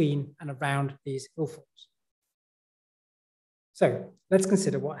 between, and around these hillforts. So let's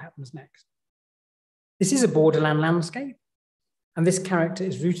consider what happens next. This is a borderland landscape, and this character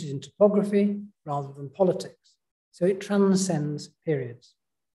is rooted in topography rather than politics, so it transcends periods.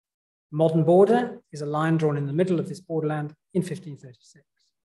 The modern border is a line drawn in the middle of this borderland in 1536.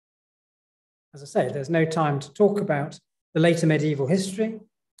 As I say, there's no time to talk about the later medieval history,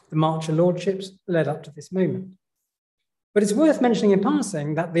 the marcher lordships that led up to this moment. But it's worth mentioning in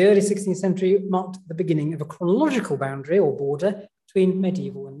passing that the early 16th century marked the beginning of a chronological boundary or border between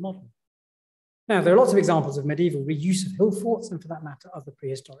medieval and modern. Now, there are lots of examples of medieval reuse of hillforts and, for that matter, other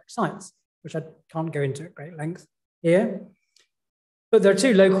prehistoric sites, which I can't go into at great length here. But there are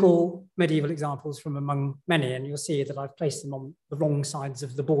two local medieval examples from among many, and you'll see that I've placed them on the wrong sides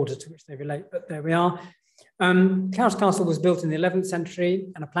of the border to which they relate, but there we are. Cowes Castle was built in the 11th century,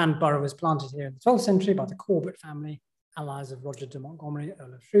 and a planned borough was planted here in the 12th century by the Corbett family, allies of Roger de Montgomery,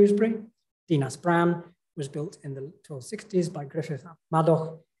 Earl of Shrewsbury. Dinas Bran was built in the 1260s by Griffith ap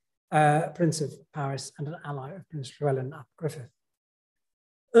Madoc, Prince of Paris and an ally of Prince Llewellyn ap Griffith.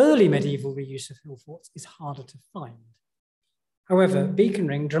 Early medieval reuse of hillforts is harder to find. However, Beacon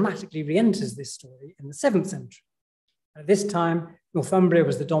Ring dramatically re-enters this story in the 7th century. At this time, Northumbria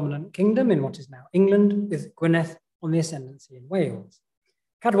was the dominant kingdom in what is now England, with Gwynedd on the ascendancy in Wales.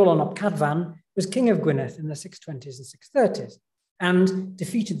 Cadwallon ap Cadfan was king of Gwynedd in the 620s and 630s and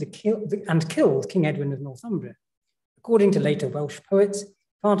defeated and killed King Edwin of Northumbria. According to later Welsh poets,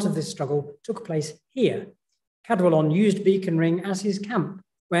 part of this struggle took place here. Cadwallon used Beacon Ring as his camp,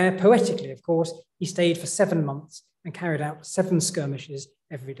 where poetically, of course, he stayed for 7 months and carried out 7 skirmishes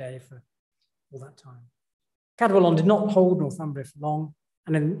every day for all that time. Cadwallon did not hold Northumbria for long,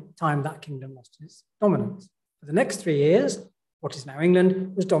 and in time that kingdom lost its dominance. For the next 3 years, what is now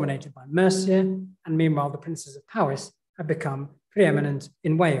England was dominated by Mercia, and meanwhile the princes of Powys had become preeminent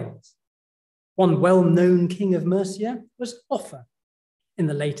in Wales. One well-known king of Mercia was Offa in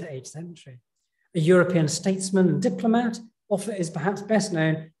the later 8th century. A European statesman and diplomat, Offa is perhaps best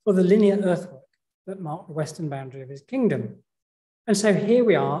known for the linear earthwork that marked the western boundary of his kingdom. And so here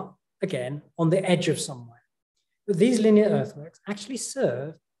we are again on the edge of somewhere. But these linear earthworks actually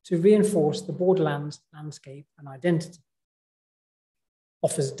serve to reinforce the borderlands landscape and identity.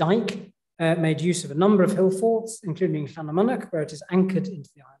 Offa's Dyke made use of a number of hillforts, including Llanymynech, where it is anchored into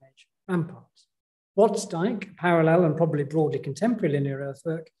the Iron Age ramparts. Wat's Dyke, a parallel and probably broadly contemporary linear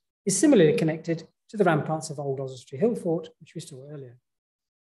earthwork, is similarly connected to the ramparts of Old Oswestry Hillfort, which we saw earlier.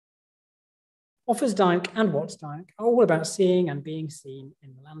 Offa's Dyke and Wat's Dyke are all about seeing and being seen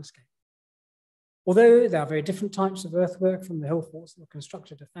in the landscape. Although they are very different types of earthwork from the hillforts that were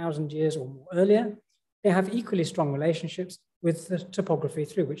constructed 1,000 years or more earlier, they have equally strong relationships with the topography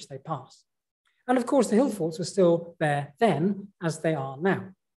through which they pass. And of course, the hillforts were still there then, as they are now.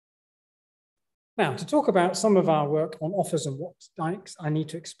 Now, to talk about some of our work on Offa's and Wat's Dykes, I need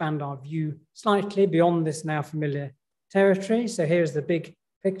to expand our view slightly beyond this now familiar territory. So here's the big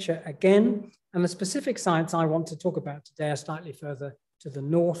picture again. And the specific sites I want to talk about today are slightly further to the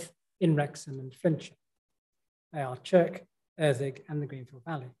north in Wrexham and Flintshire. They are Chirk, Erddig, and the Greenfield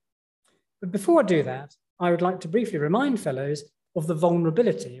Valley. But before I do that, I would like to briefly remind fellows of the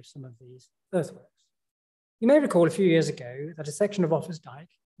vulnerability of some of these earthworks. You may recall a few years ago that a section of Offa's Dyke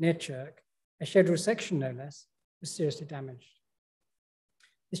near Chirk, a scheduled section no less, was seriously damaged.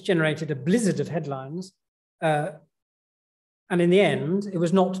 This generated a blizzard of headlines, and in the end, it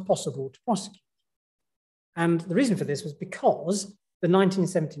was not possible to prosecute. And the reason for this was because the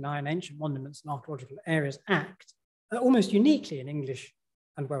 1979 Ancient Monuments and Archaeological Areas Act, almost uniquely in English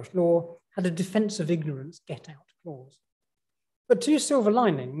and Welsh law, had a defence of ignorance get out clause. But 2 silver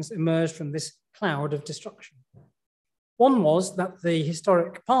linings emerged from this cloud of destruction. One was that the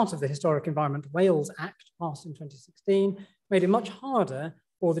historic part of the Historic Environment Wales Act, passed in 2016, made it much harder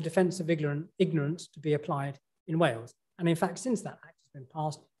for the defence of ignorance to be applied in Wales. And in fact, since that act has been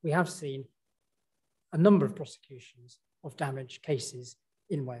passed, we have seen a number of prosecutions of damage cases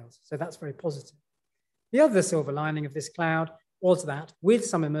in Wales. So that's very positive. The other silver lining of this cloud was that with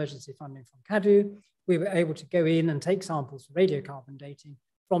some emergency funding from CADU, we were able to go in and take samples for radiocarbon dating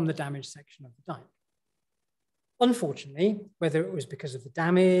from the damaged section of the dyke. Unfortunately, whether it was because of the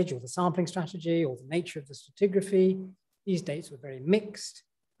damage or the sampling strategy or the nature of the stratigraphy, these dates were very mixed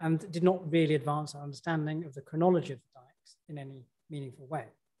and did not really advance our understanding of the chronology of the dikes in any meaningful way.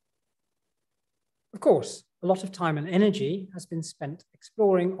 Of course, a lot of time and energy has been spent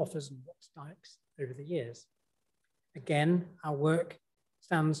exploring Offers and Watts dikes over the years. Again, our work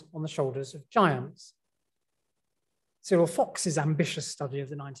stands on the shoulders of giants. Cyril Fox's ambitious study of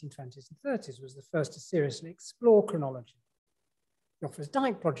the 1920s and 30s was the first to seriously explore chronology. The Offers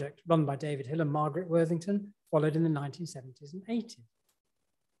Dyke project, run by David Hill and Margaret Worthington, followed in the 1970s and 80s.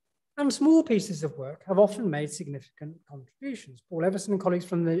 And small pieces of work have often made significant contributions. Paul Everson and colleagues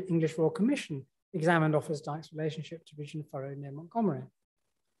from the English Royal Commission examined Offers Dyke's relationship to Ridge and Furrow near Montgomery.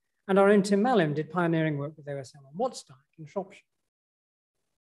 And our own Tim Mallum did pioneering work with OSL on Watts Dyke in Shropshire.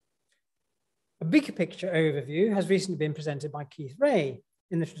 A big picture overview has recently been presented by Keith Ray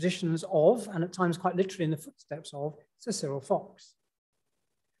in the traditions of, and at times quite literally in the footsteps of, Sir Cyril Fox.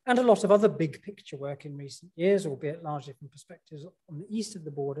 And a lot of other big picture work in recent years, albeit largely from perspectives on the east of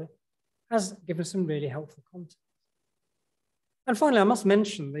the border, has given some really helpful context. And finally, I must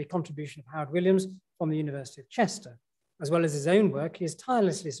mention the contribution of Howard Williams from the University of Chester. As well as his own work, he has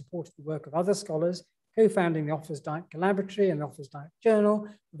tirelessly supported the work of other scholars, co-founding the Offers Dyke Collaboratory and the Offers Dyke Journal,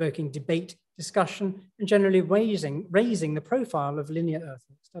 provoking debate, discussion, and generally raising the profile of linear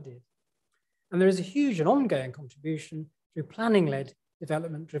earthwork studies. And there is a huge and ongoing contribution through planning-led,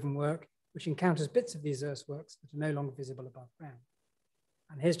 development-driven work, which encounters bits of these earthworks that are no longer visible above ground.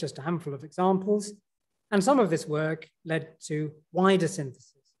 And here's just a handful of examples. And some of this work led to wider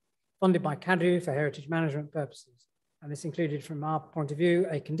synthesis, funded by CADU for heritage management purposes. And this included, from our point of view,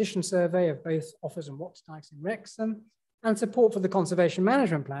 a condition survey of both Offers and Watts dikes in Wrexham, and support for the conservation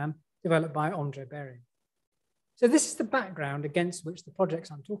management plan developed by Andre Berry. So this is the background against which the projects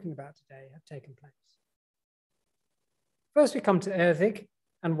I'm talking about today have taken place. First, we come to Earthig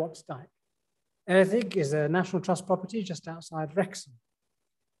and Watts Dyke. Earthig is a National Trust property just outside Wrexham.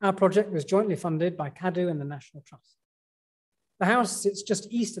 Our project was jointly funded by CADU and the National Trust. The house sits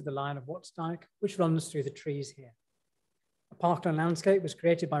just east of the line of Watts Dyke, which runs through the trees here. A parkland landscape was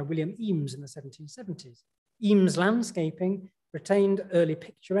created by William Eames in the 1770s. Eames' landscaping retained early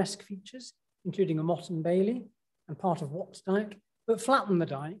picturesque features, including a motte and bailey and part of Watts Dyke, but flattened the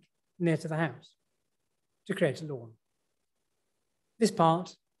dyke near to the house to create a lawn. This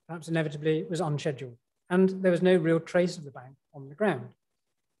part, perhaps inevitably, was unscheduled, and there was no real trace of the bank on the ground.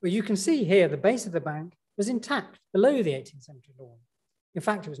 But you can see here the base of the bank was intact below the 18th century lawn. In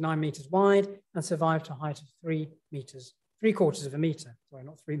fact, it was 9 meters wide and survived to a height of 3 meters, 3/4 of a meter, sorry,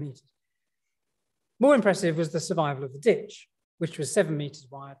 not 3 meters. More impressive was the survival of the ditch, which was 7 meters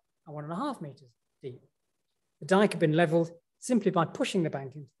wide and 1.5 meters deep. The dyke had been leveled simply by pushing the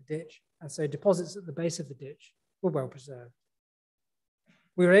bank into the ditch, and so deposits at the base of the ditch were well preserved.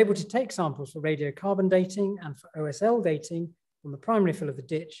 We were able to take samples for radiocarbon dating and for OSL dating from the primary fill of the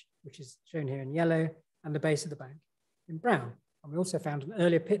ditch, which is shown here in yellow, and the base of the bank in brown. And we also found an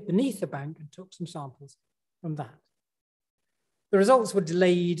earlier pit beneath the bank and took some samples from that. The results were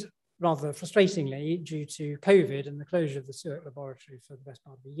delayed rather frustratingly due to COVID and the closure of the SUEC laboratory for the best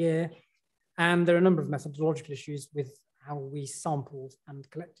part of the year. And there are a number of methodological issues with how we sampled and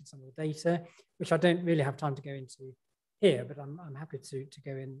collected some of the data, which I don't really have time to go into here, but I'm happy to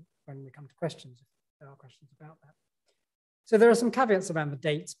go in when we come to questions, if there are questions about that. So there are some caveats around the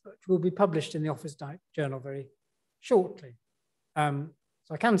dates, but will be published in the Offers Dyke Journal very shortly. So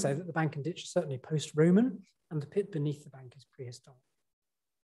I can say that the bank and ditch are certainly post-Roman, and the pit beneath the bank is prehistoric.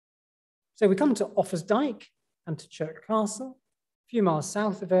 So we come to Offers Dyke and to Chirk Castle, a few miles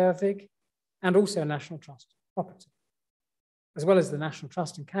south of Earthig, and also a National Trust property. As well as the National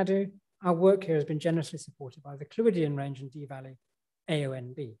Trust and CADU, our work here has been generously supported by the Clwydian Range and Dee Valley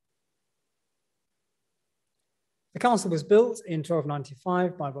AONB. The castle was built in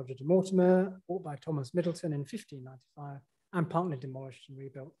 1295 by Roger de Mortimer, bought by Thomas Middleton in 1595, and partly demolished and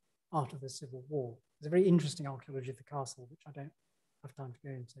rebuilt after the Civil War. There's a very interesting archaeology of the castle, which I don't have time to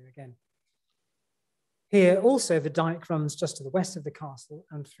go into again. Here also the dyke runs just to the west of the castle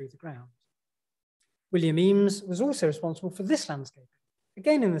and through the ground. William Eames was also responsible for this landscape,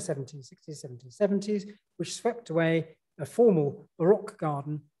 again in the 1760s, 1770s, which swept away a formal Baroque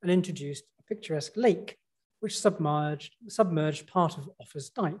garden and introduced a picturesque lake, which submerged part of Offers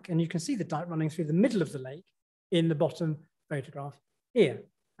Dyke. And you can see the dyke running through the middle of the lake in the bottom photograph here.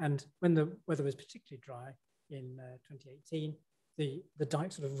 And when the weather was particularly dry in 2018, the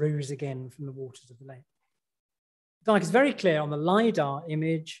dyke sort of rose again from the waters of the lake. The dyke is very clear on the LiDAR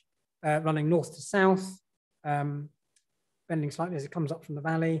image, running north to south, bending slightly as it comes up from the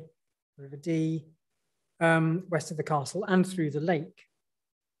valley, the River Dee, west of the castle and through the lake.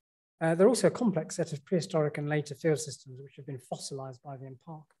 There are also a complex set of prehistoric and later field systems which have been fossilized by the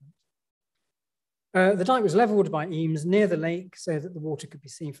emparkment. The dike was levelled by Eames near the lake so that the water could be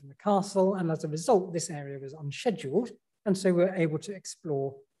seen from the castle, and as a result, this area was unscheduled, and so we were able to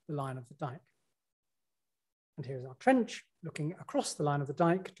explore the line of the dike. And here's our trench, looking across the line of the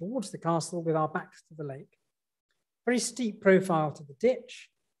dike towards the castle with our backs to the lake. Very steep profile to the ditch,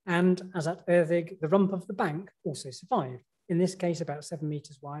 and as at Erddig, the rump of the bank also survived, in this case about 7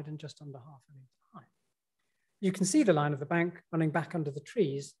 meters wide and just under half a meter high. You can see the line of the bank running back under the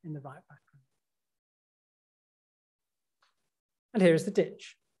trees in the right background. And here is the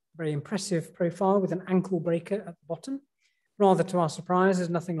ditch, very impressive profile with an ankle breaker at the bottom. Rather to our surprise, as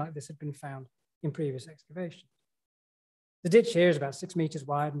nothing like this had been found in previous excavations. The ditch here is about 6 meters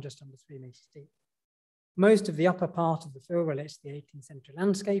wide and just under 3 meters deep. Most of the upper part of the fill relates to the 18th century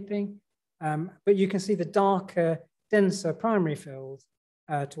landscaping, but you can see the darker, denser primary fills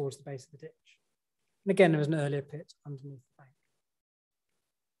towards the base of the ditch. And again, there was an earlier pit underneath the bank.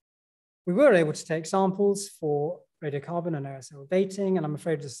 We were able to take samples for radiocarbon and OSL dating, and I'm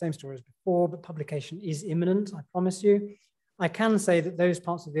afraid it's the same story as before, but publication is imminent, I promise you. I can say that those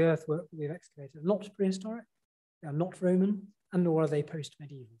parts of the earthwork that we've excavated are not prehistoric, they are not Roman, and nor are they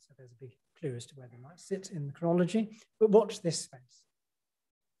post-medieval, so there's a big clue as to where they might sit in the chronology, but watch this space.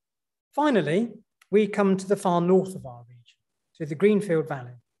 Finally, we come to the far north of our region, to the Greenfield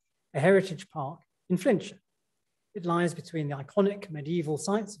Valley, a heritage park in Flintshire. It lies between the iconic medieval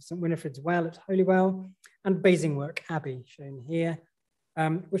sites of St. Winifred's Well at Holywell and Basingwork Abbey, shown here,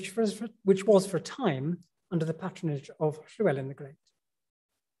 which was for a time under the patronage of Llywelyn the Great.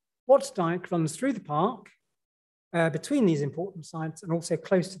 Watts Dyke runs through the park between these important sites and also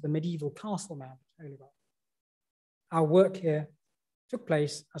close to the medieval castle mound at Holywell. Our work here took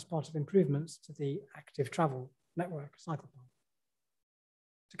place as part of improvements to the active travel network cycle path.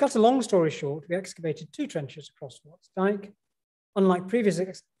 To cut a long story short, we excavated 2 trenches across Watts Dyke. Unlike previous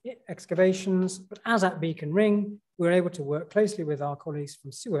excavations, but as at Beacon Ring, we were able to work closely with our colleagues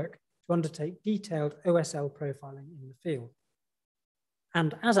from SUAC to undertake detailed OSL profiling in the field.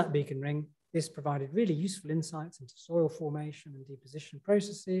 And as at Beacon Ring, this provided really useful insights into soil formation and deposition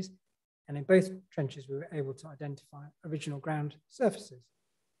processes. And in both trenches, we were able to identify original ground surfaces.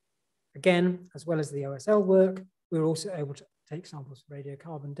 Again, as well as the OSL work, we were also able to take samples for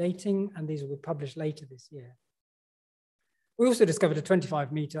radiocarbon dating, and these will be published later this year. We also discovered a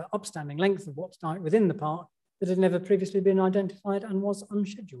 25-meter upstanding length of Watts Dyke within the park that had never previously been identified and was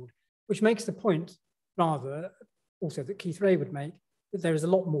unscheduled, which makes the point, rather, also that Keith Ray would make, that there is a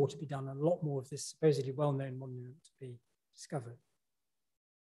lot more to be done and a lot more of this supposedly well-known monument to be discovered.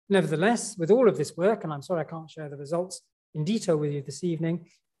 Nevertheless, with all of this work, and I'm sorry I can't share the results in detail with you this evening,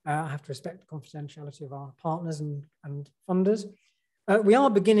 I have to respect the confidentiality of our partners and funders. We are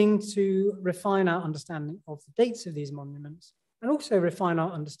beginning to refine our understanding of the dates of these monuments and also refine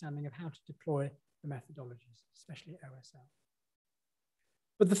our understanding of how to deploy the methodologies, especially OSL.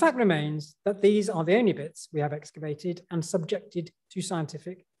 But the fact remains that these are the only bits we have excavated and subjected to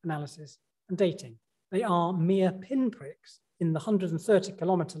scientific analysis and dating. They are mere pinpricks in the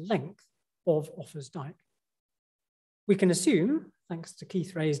 130-kilometre length of Offers Dyke. We can assume, thanks to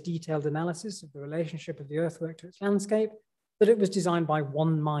Keith Ray's detailed analysis of the relationship of the earthwork to its landscape, that it was designed by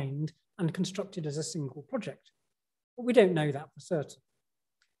one mind and constructed as a single project. But we don't know that for certain.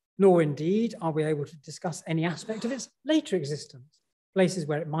 Nor indeed are we able to discuss any aspect of its later existence, places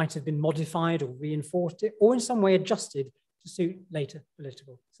where it might have been modified or reinforced it, or in some way adjusted to suit later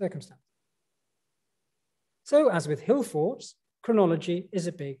political circumstances. So, as with Hillforts, chronology is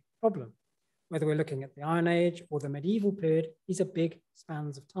a big problem. Whether we're looking at the Iron Age or the medieval period, these are big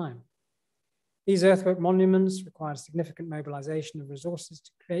spans of time. These earthwork monuments require significant mobilization of resources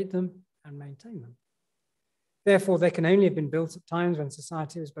to create them and maintain them. Therefore, they can only have been built at times when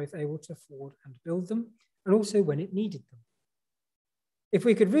society was both able to afford and build them, and also when it needed them. If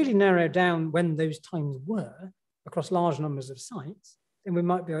we could really narrow down when those times were across large numbers of sites, then we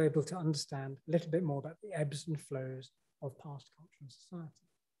might be able to understand a little bit more about the ebbs and flows of past culture and society.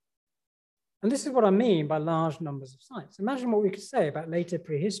 And this is what I mean by large numbers of sites. Imagine what we could say about later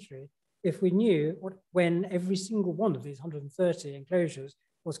prehistory if we knew when every single one of these 130 enclosures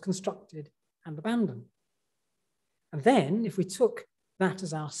was constructed and abandoned. And then if we took that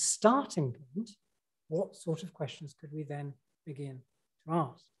as our starting point, what sort of questions could we then begin to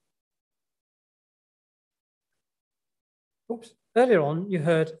ask? Oops. Earlier on, you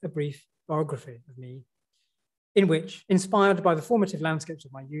heard a brief biography of me in which, inspired by the formative landscapes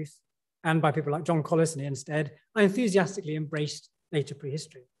of my youth, and by people like John Collis and Ian Stead, I enthusiastically embraced later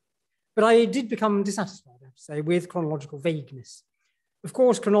prehistory. But I did become dissatisfied, I have to say, with chronological vagueness. Of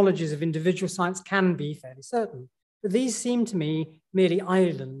course, chronologies of individual sites can be fairly certain, but these seem to me merely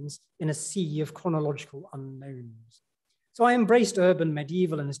islands in a sea of chronological unknowns. So I embraced urban,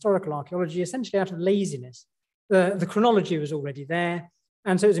 medieval, and historical archaeology essentially out of laziness. The chronology was already there,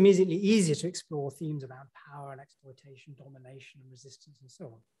 and so it was immediately easier to explore themes around power and exploitation, domination and resistance, and so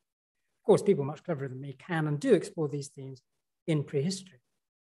on. Of course, people much cleverer than me can and do explore these themes in prehistory.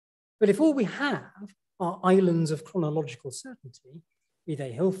 But if all we have are islands of chronological certainty, be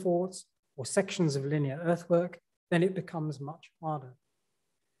they Hillforts or sections of linear earthwork, then it becomes much harder.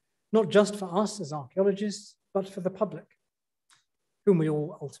 Not just for us as archaeologists, but for the public, whom we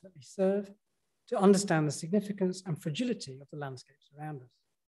all ultimately serve, to understand the significance and fragility of the landscapes around us.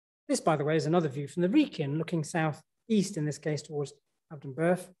 This, by the way, is another view from the Wrekin, looking southeast, in this case, towards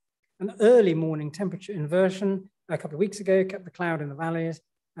Abdenburg. An early morning temperature inversion a couple of weeks ago kept the cloud in the valleys,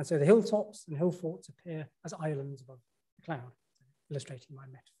 and so the hilltops and hillforts appear as islands above the cloud, illustrating my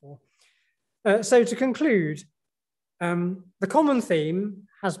metaphor. So to conclude, the common theme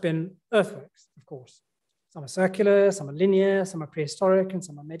has been earthworks, of course. Some are circular, some are linear, some are prehistoric, and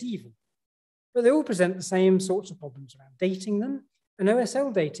some are medieval. But they all present the same sorts of problems around dating them, and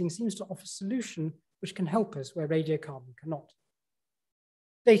OSL dating seems to offer a solution which can help us where radiocarbon cannot.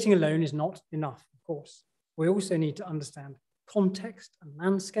 Dating alone is not enough, of course. We also need to understand context and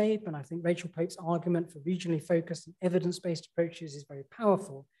landscape, and I think Rachel Pope's argument for regionally focused and evidence-based approaches is very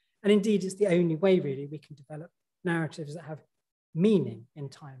powerful, and indeed it's the only way really we can develop narratives that have meaning in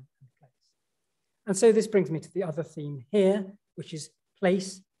time and place. And so this brings me to the other theme here, which is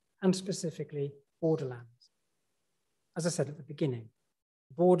place and specifically borderlands. As I said at the beginning,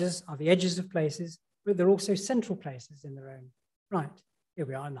 borders are the edges of places, but they're also central places in their own right. Here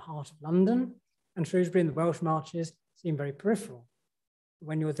we are in the heart of London, and Shrewsbury and the Welsh Marches seem very peripheral. But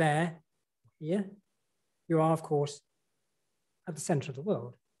when you're there, here, you are, of course, at the center of the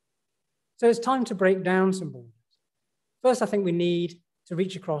world. So it's time to break down some borders. First, I think we need to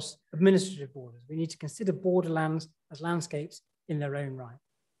reach across administrative borders. We need to consider borderlands as landscapes in their own right.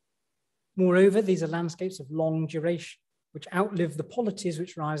 Moreover, these are landscapes of long duration, which outlive the polities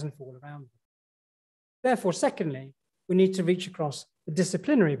which rise and fall around them. Therefore, secondly, we need to reach across the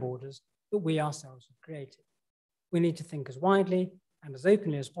disciplinary borders that we ourselves have created. We need to think as widely and as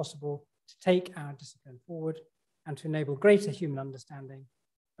openly as possible to take our discipline forward and to enable greater human understanding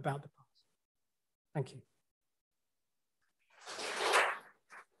about the past. Thank you.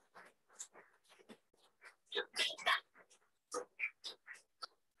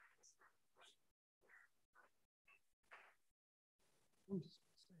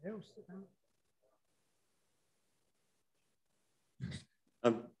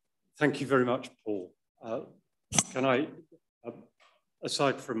 Thank you very much, Paul. Can I,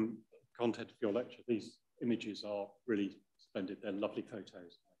 aside from the content of your lecture, these images are really splendid. They're lovely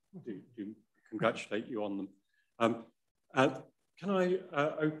photos. I do congratulate you on them. Can I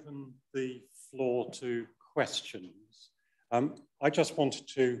open the floor to questions? I just wanted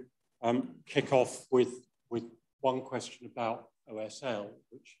to kick off with one question about OSL,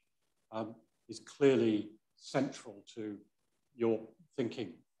 which is clearly central to your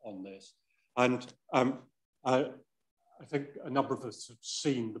thinking on this. And I think a number of us have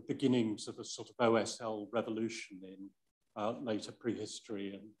seen the beginnings of a sort of OSL revolution in later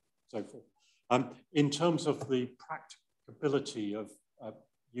prehistory and so forth. In terms of the practicability of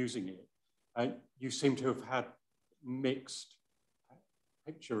using it, you seem to have had mixed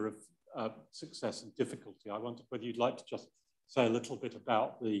picture of success and difficulty. I wondered whether you'd like to just say a little bit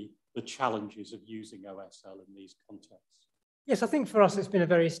about the challenges of using OSL in these contexts. Yes, I think for us it's been a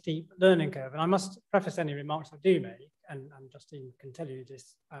very steep learning curve, and I must preface any remarks I do make, and Justine can tell you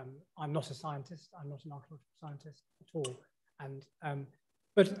this, I'm not a scientist, I'm not an archaeological scientist at all, and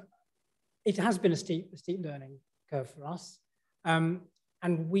but it has been a steep learning curve for us, and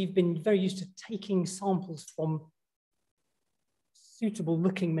we've been very used to taking samples from suitable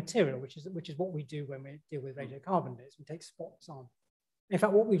looking material, which is what we do when we deal with radiocarbon dates. We take spot samples. In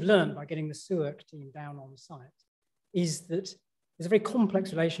fact, what we've learned by getting the SocAntiquaries team down on site is that there's a very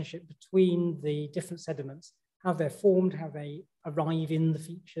complex relationship between the different sediments, how they're formed, how they arrive in the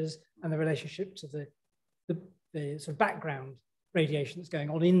features, and the relationship to the sort of background radiation that's going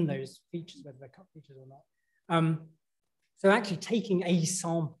on in those features, whether they're cut features or not. So actually taking a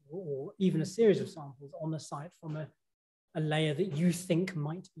sample or even a series of samples on the site from a layer that you think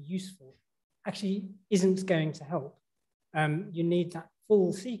might be useful actually isn't going to help. You need that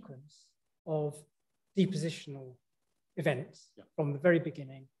full sequence of depositional events from the very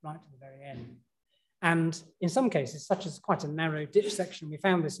beginning right to the very end. And in some cases, such as quite a narrow ditch section, we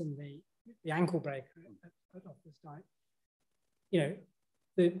found this in the ankle break at the site. the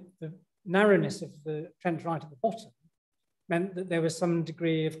narrowness of the trench right at the bottom meant that there was some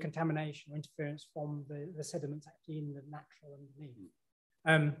degree of contamination or interference from the sediments actually in the natural underneath.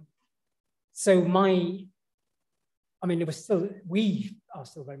 We are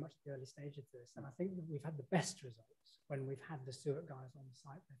still very much at the early stage of this, and I think that we've had the best results when we've had the Stewart guys on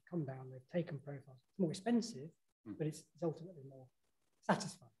site. They've come down, they've taken profiles. It's more expensive, but it's ultimately more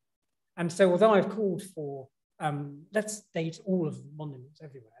satisfying. And so, although I've called for let's date all of the monuments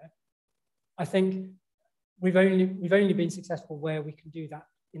everywhere, I think we've only been successful where we can do that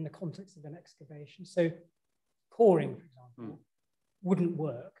in the context of an excavation. So, coring, for example, wouldn't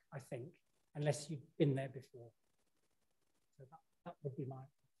work, I think, unless you've been there before. So that would be my.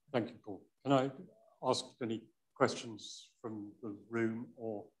 Thank you, Paul. Can I ask any questions from the room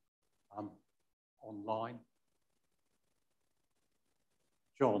or online?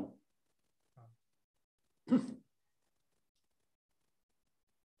 John.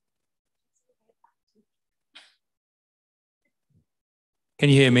 Can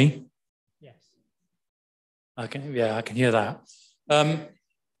you hear me? Yes. I can hear that.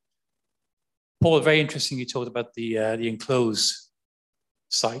 Paul, very interesting. You talked about the enclosed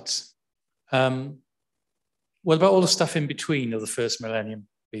sites. What about all the stuff in between of the first millennium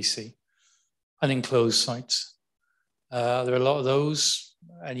BC? Unenclosed sites. There are a lot of those.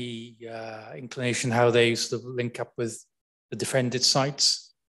 Any inclination how they sort of link up with the defended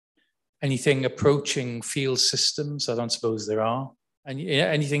sites? Anything approaching field systems? I don't suppose there are.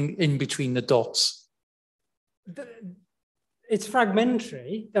 Anything in between the dots? It's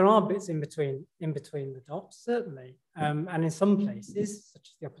fragmentary. There are bits in between the dots, certainly, and in some places, such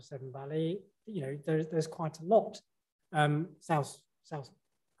as the Upper Severn Valley, there's quite a lot. South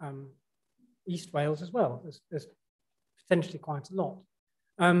East Wales as well. There's potentially quite a lot,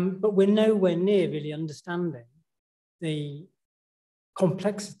 but we're nowhere near really understanding the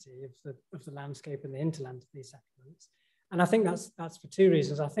complexity of the landscape and the hinterland of these settlements. And I think that's for two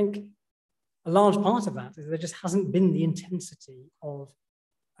reasons. I think a large part of that is there just hasn't been the intensity of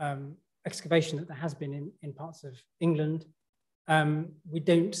excavation that there has been in parts of England. We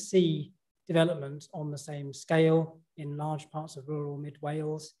don't see development on the same scale in large parts of rural mid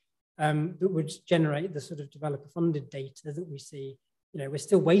Wales that would generate the sort of developer-funded data that we see. We're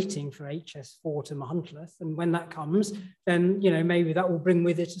still waiting for HS4 to Mahuntleth, and when that comes, then maybe that will bring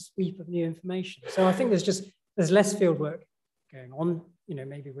with it a sweep of new information. So I think there's less field work going on.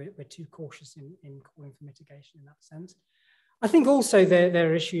 Maybe we're too cautious in calling for mitigation in that sense. I think also there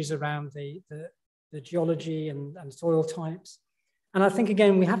are issues around the geology and soil types. And I think,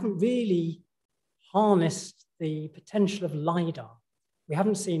 again, we haven't really harnessed the potential of LiDAR. We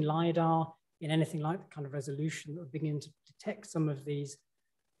haven't seen LiDAR in anything like the kind of resolution that would begin to detect some of these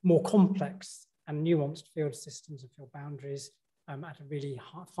more complex and nuanced field systems and field boundaries at a really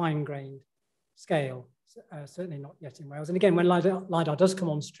fine-grained scale. Certainly not yet in Wales. And again, when LiDAR does come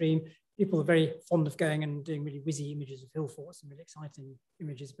on stream, people are very fond of going and doing really whizzy images of Hillforts and really exciting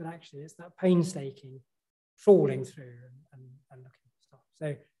images, but actually it's that painstaking trawling through and looking at stuff.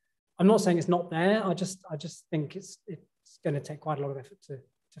 So I'm not saying it's not there. I just think it's going to take quite a lot of effort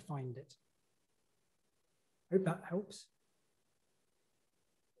to find it. Hope that helps.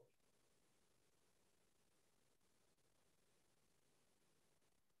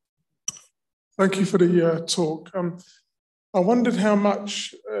 Thank you for the talk. I wondered how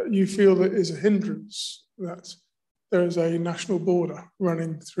much you feel that is a hindrance that there is a national border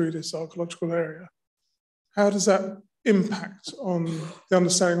running through this archaeological area. How does that impact on the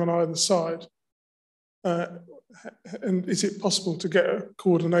understanding on either side? And is it possible to get a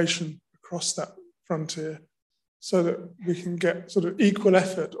coordination across that frontier so that we can get sort of equal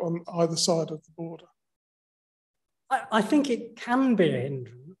effort on either side of the border? I think it can be a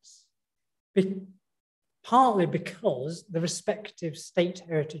hindrance, partly because the respective state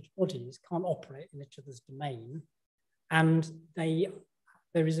heritage bodies can't operate in each other's domain, and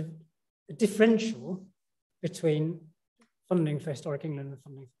there is a differential between funding for Historic England and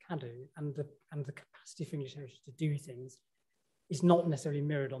funding for CADU, and the capacity for English heritage to do things is not necessarily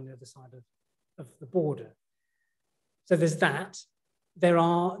mirrored on the other side of the border. So there's that. There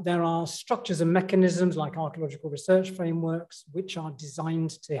are structures and mechanisms like archaeological research frameworks, which are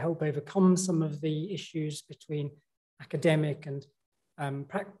designed to help overcome some of the issues between academic and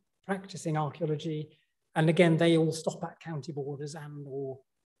practicing archaeology. And again, they all stop at county borders and or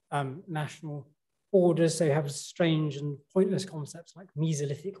national borders. So you have strange and pointless concepts like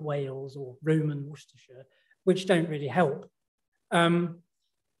Mesolithic Wales or Roman Worcestershire, which don't really help.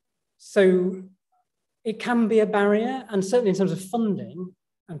 So it can be a barrier, and certainly in terms of funding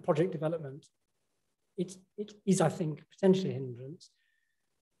and project development, it is, I think, potentially a hindrance.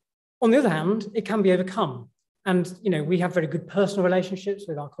 On the other hand, it can be overcome. And we have very good personal relationships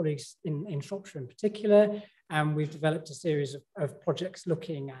with our colleagues in Shropshire in particular, and we've developed a series of projects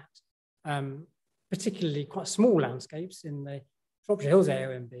looking at particularly quite small landscapes in the Shropshire Hills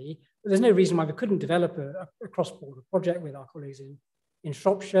AOMB. But there's no reason why we couldn't develop a cross-border project with our colleagues in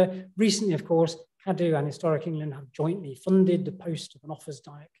Shropshire. Recently, of course, Cadw and Historic England have jointly funded the post of an Offers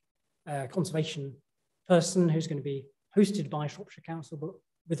Dyke conservation person who's going to be hosted by Shropshire Council, but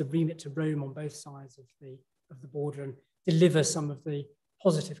with a remit to roam on both sides of the border and deliver some of the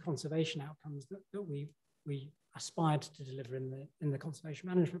positive conservation outcomes that we aspired to deliver in the conservation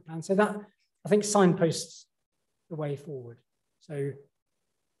management plan. So that, I think, signposts the way forward. So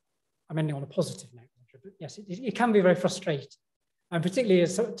I'm ending on a positive note, but yes, it can be very frustrating, and particularly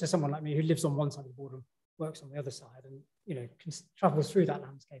to someone like me who lives on one side of the border and works on the other side, and travels through that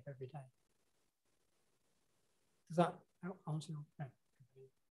landscape every day. Does that answer your question?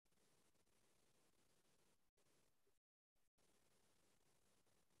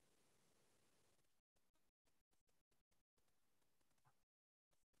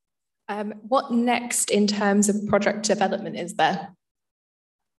 What next in terms of project development is there?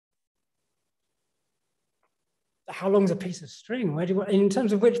 How long's a piece of string? Where do you, in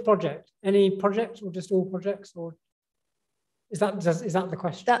terms of which project? Any projects or just all projects? Or is that the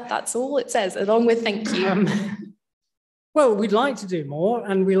question? That's all it says, along with thank you. Well, we'd like to do more,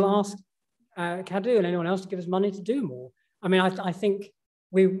 and we'll ask Cadw and anyone else to give us money to do more. I mean, I think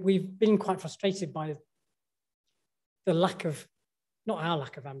we've been quite frustrated by the lack of, not our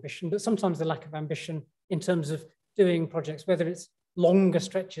lack of ambition, but sometimes the lack of ambition in terms of doing projects, whether it's longer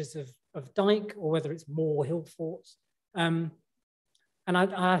stretches of dike or whether it's more Hillforts. And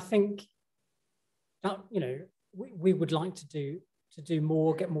I think that, we would like to do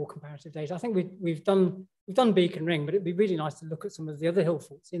more, get more comparative data. I think we've done Beacon Ring, but it'd be really nice to look at some of the other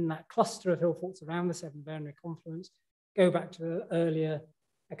Hillforts in that cluster of Hillforts around the Severn Vernary confluence, go back to earlier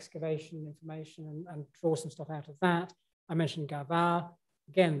excavation information and draw some stuff out of that. I mentioned Gavard.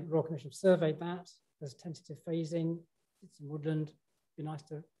 Again, the Royal Commission have surveyed that. There's tentative phasing. It's in woodland. It'd be nice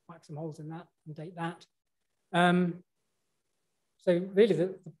to whack some holes in that and date that. So really,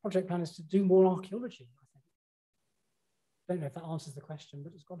 the project plan is to do more archaeology, I think. I don't know if that answers the question,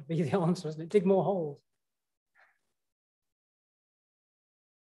 but it's got to be the answer, isn't it? Dig more holes.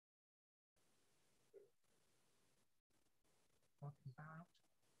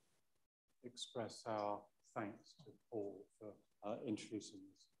 Express our thanks to Paul for introducing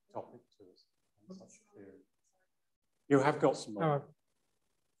this topic to us in such a period. You have got some more.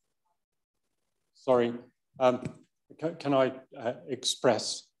 Sorry, can I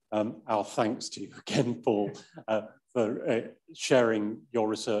express our thanks to you again, Paul, for sharing your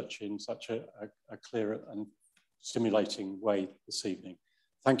research in such a clear and stimulating way this evening.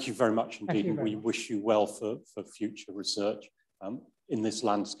 Thank you very much indeed, and we wish you well for future research in this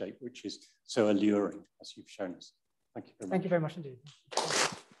landscape, which is so alluring, as you've shown us. Thank you very much. Thank you very much indeed.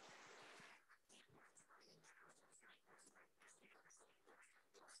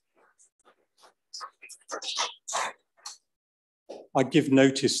 I give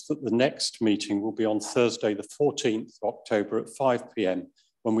notice that the next meeting will be on Thursday, the 14th of October at 5 p.m,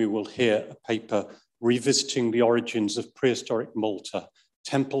 when we will hear a paper revisiting the origins of prehistoric Malta,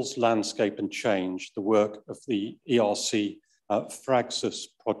 temples, landscape and change, the work of the ERC Fraxus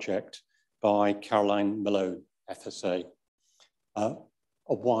project by Caroline Malone, FSA. A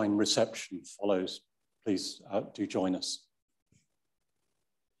wine reception follows. Please do join us.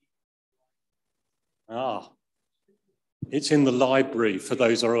 It's in the library for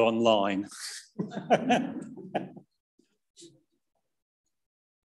those who are online.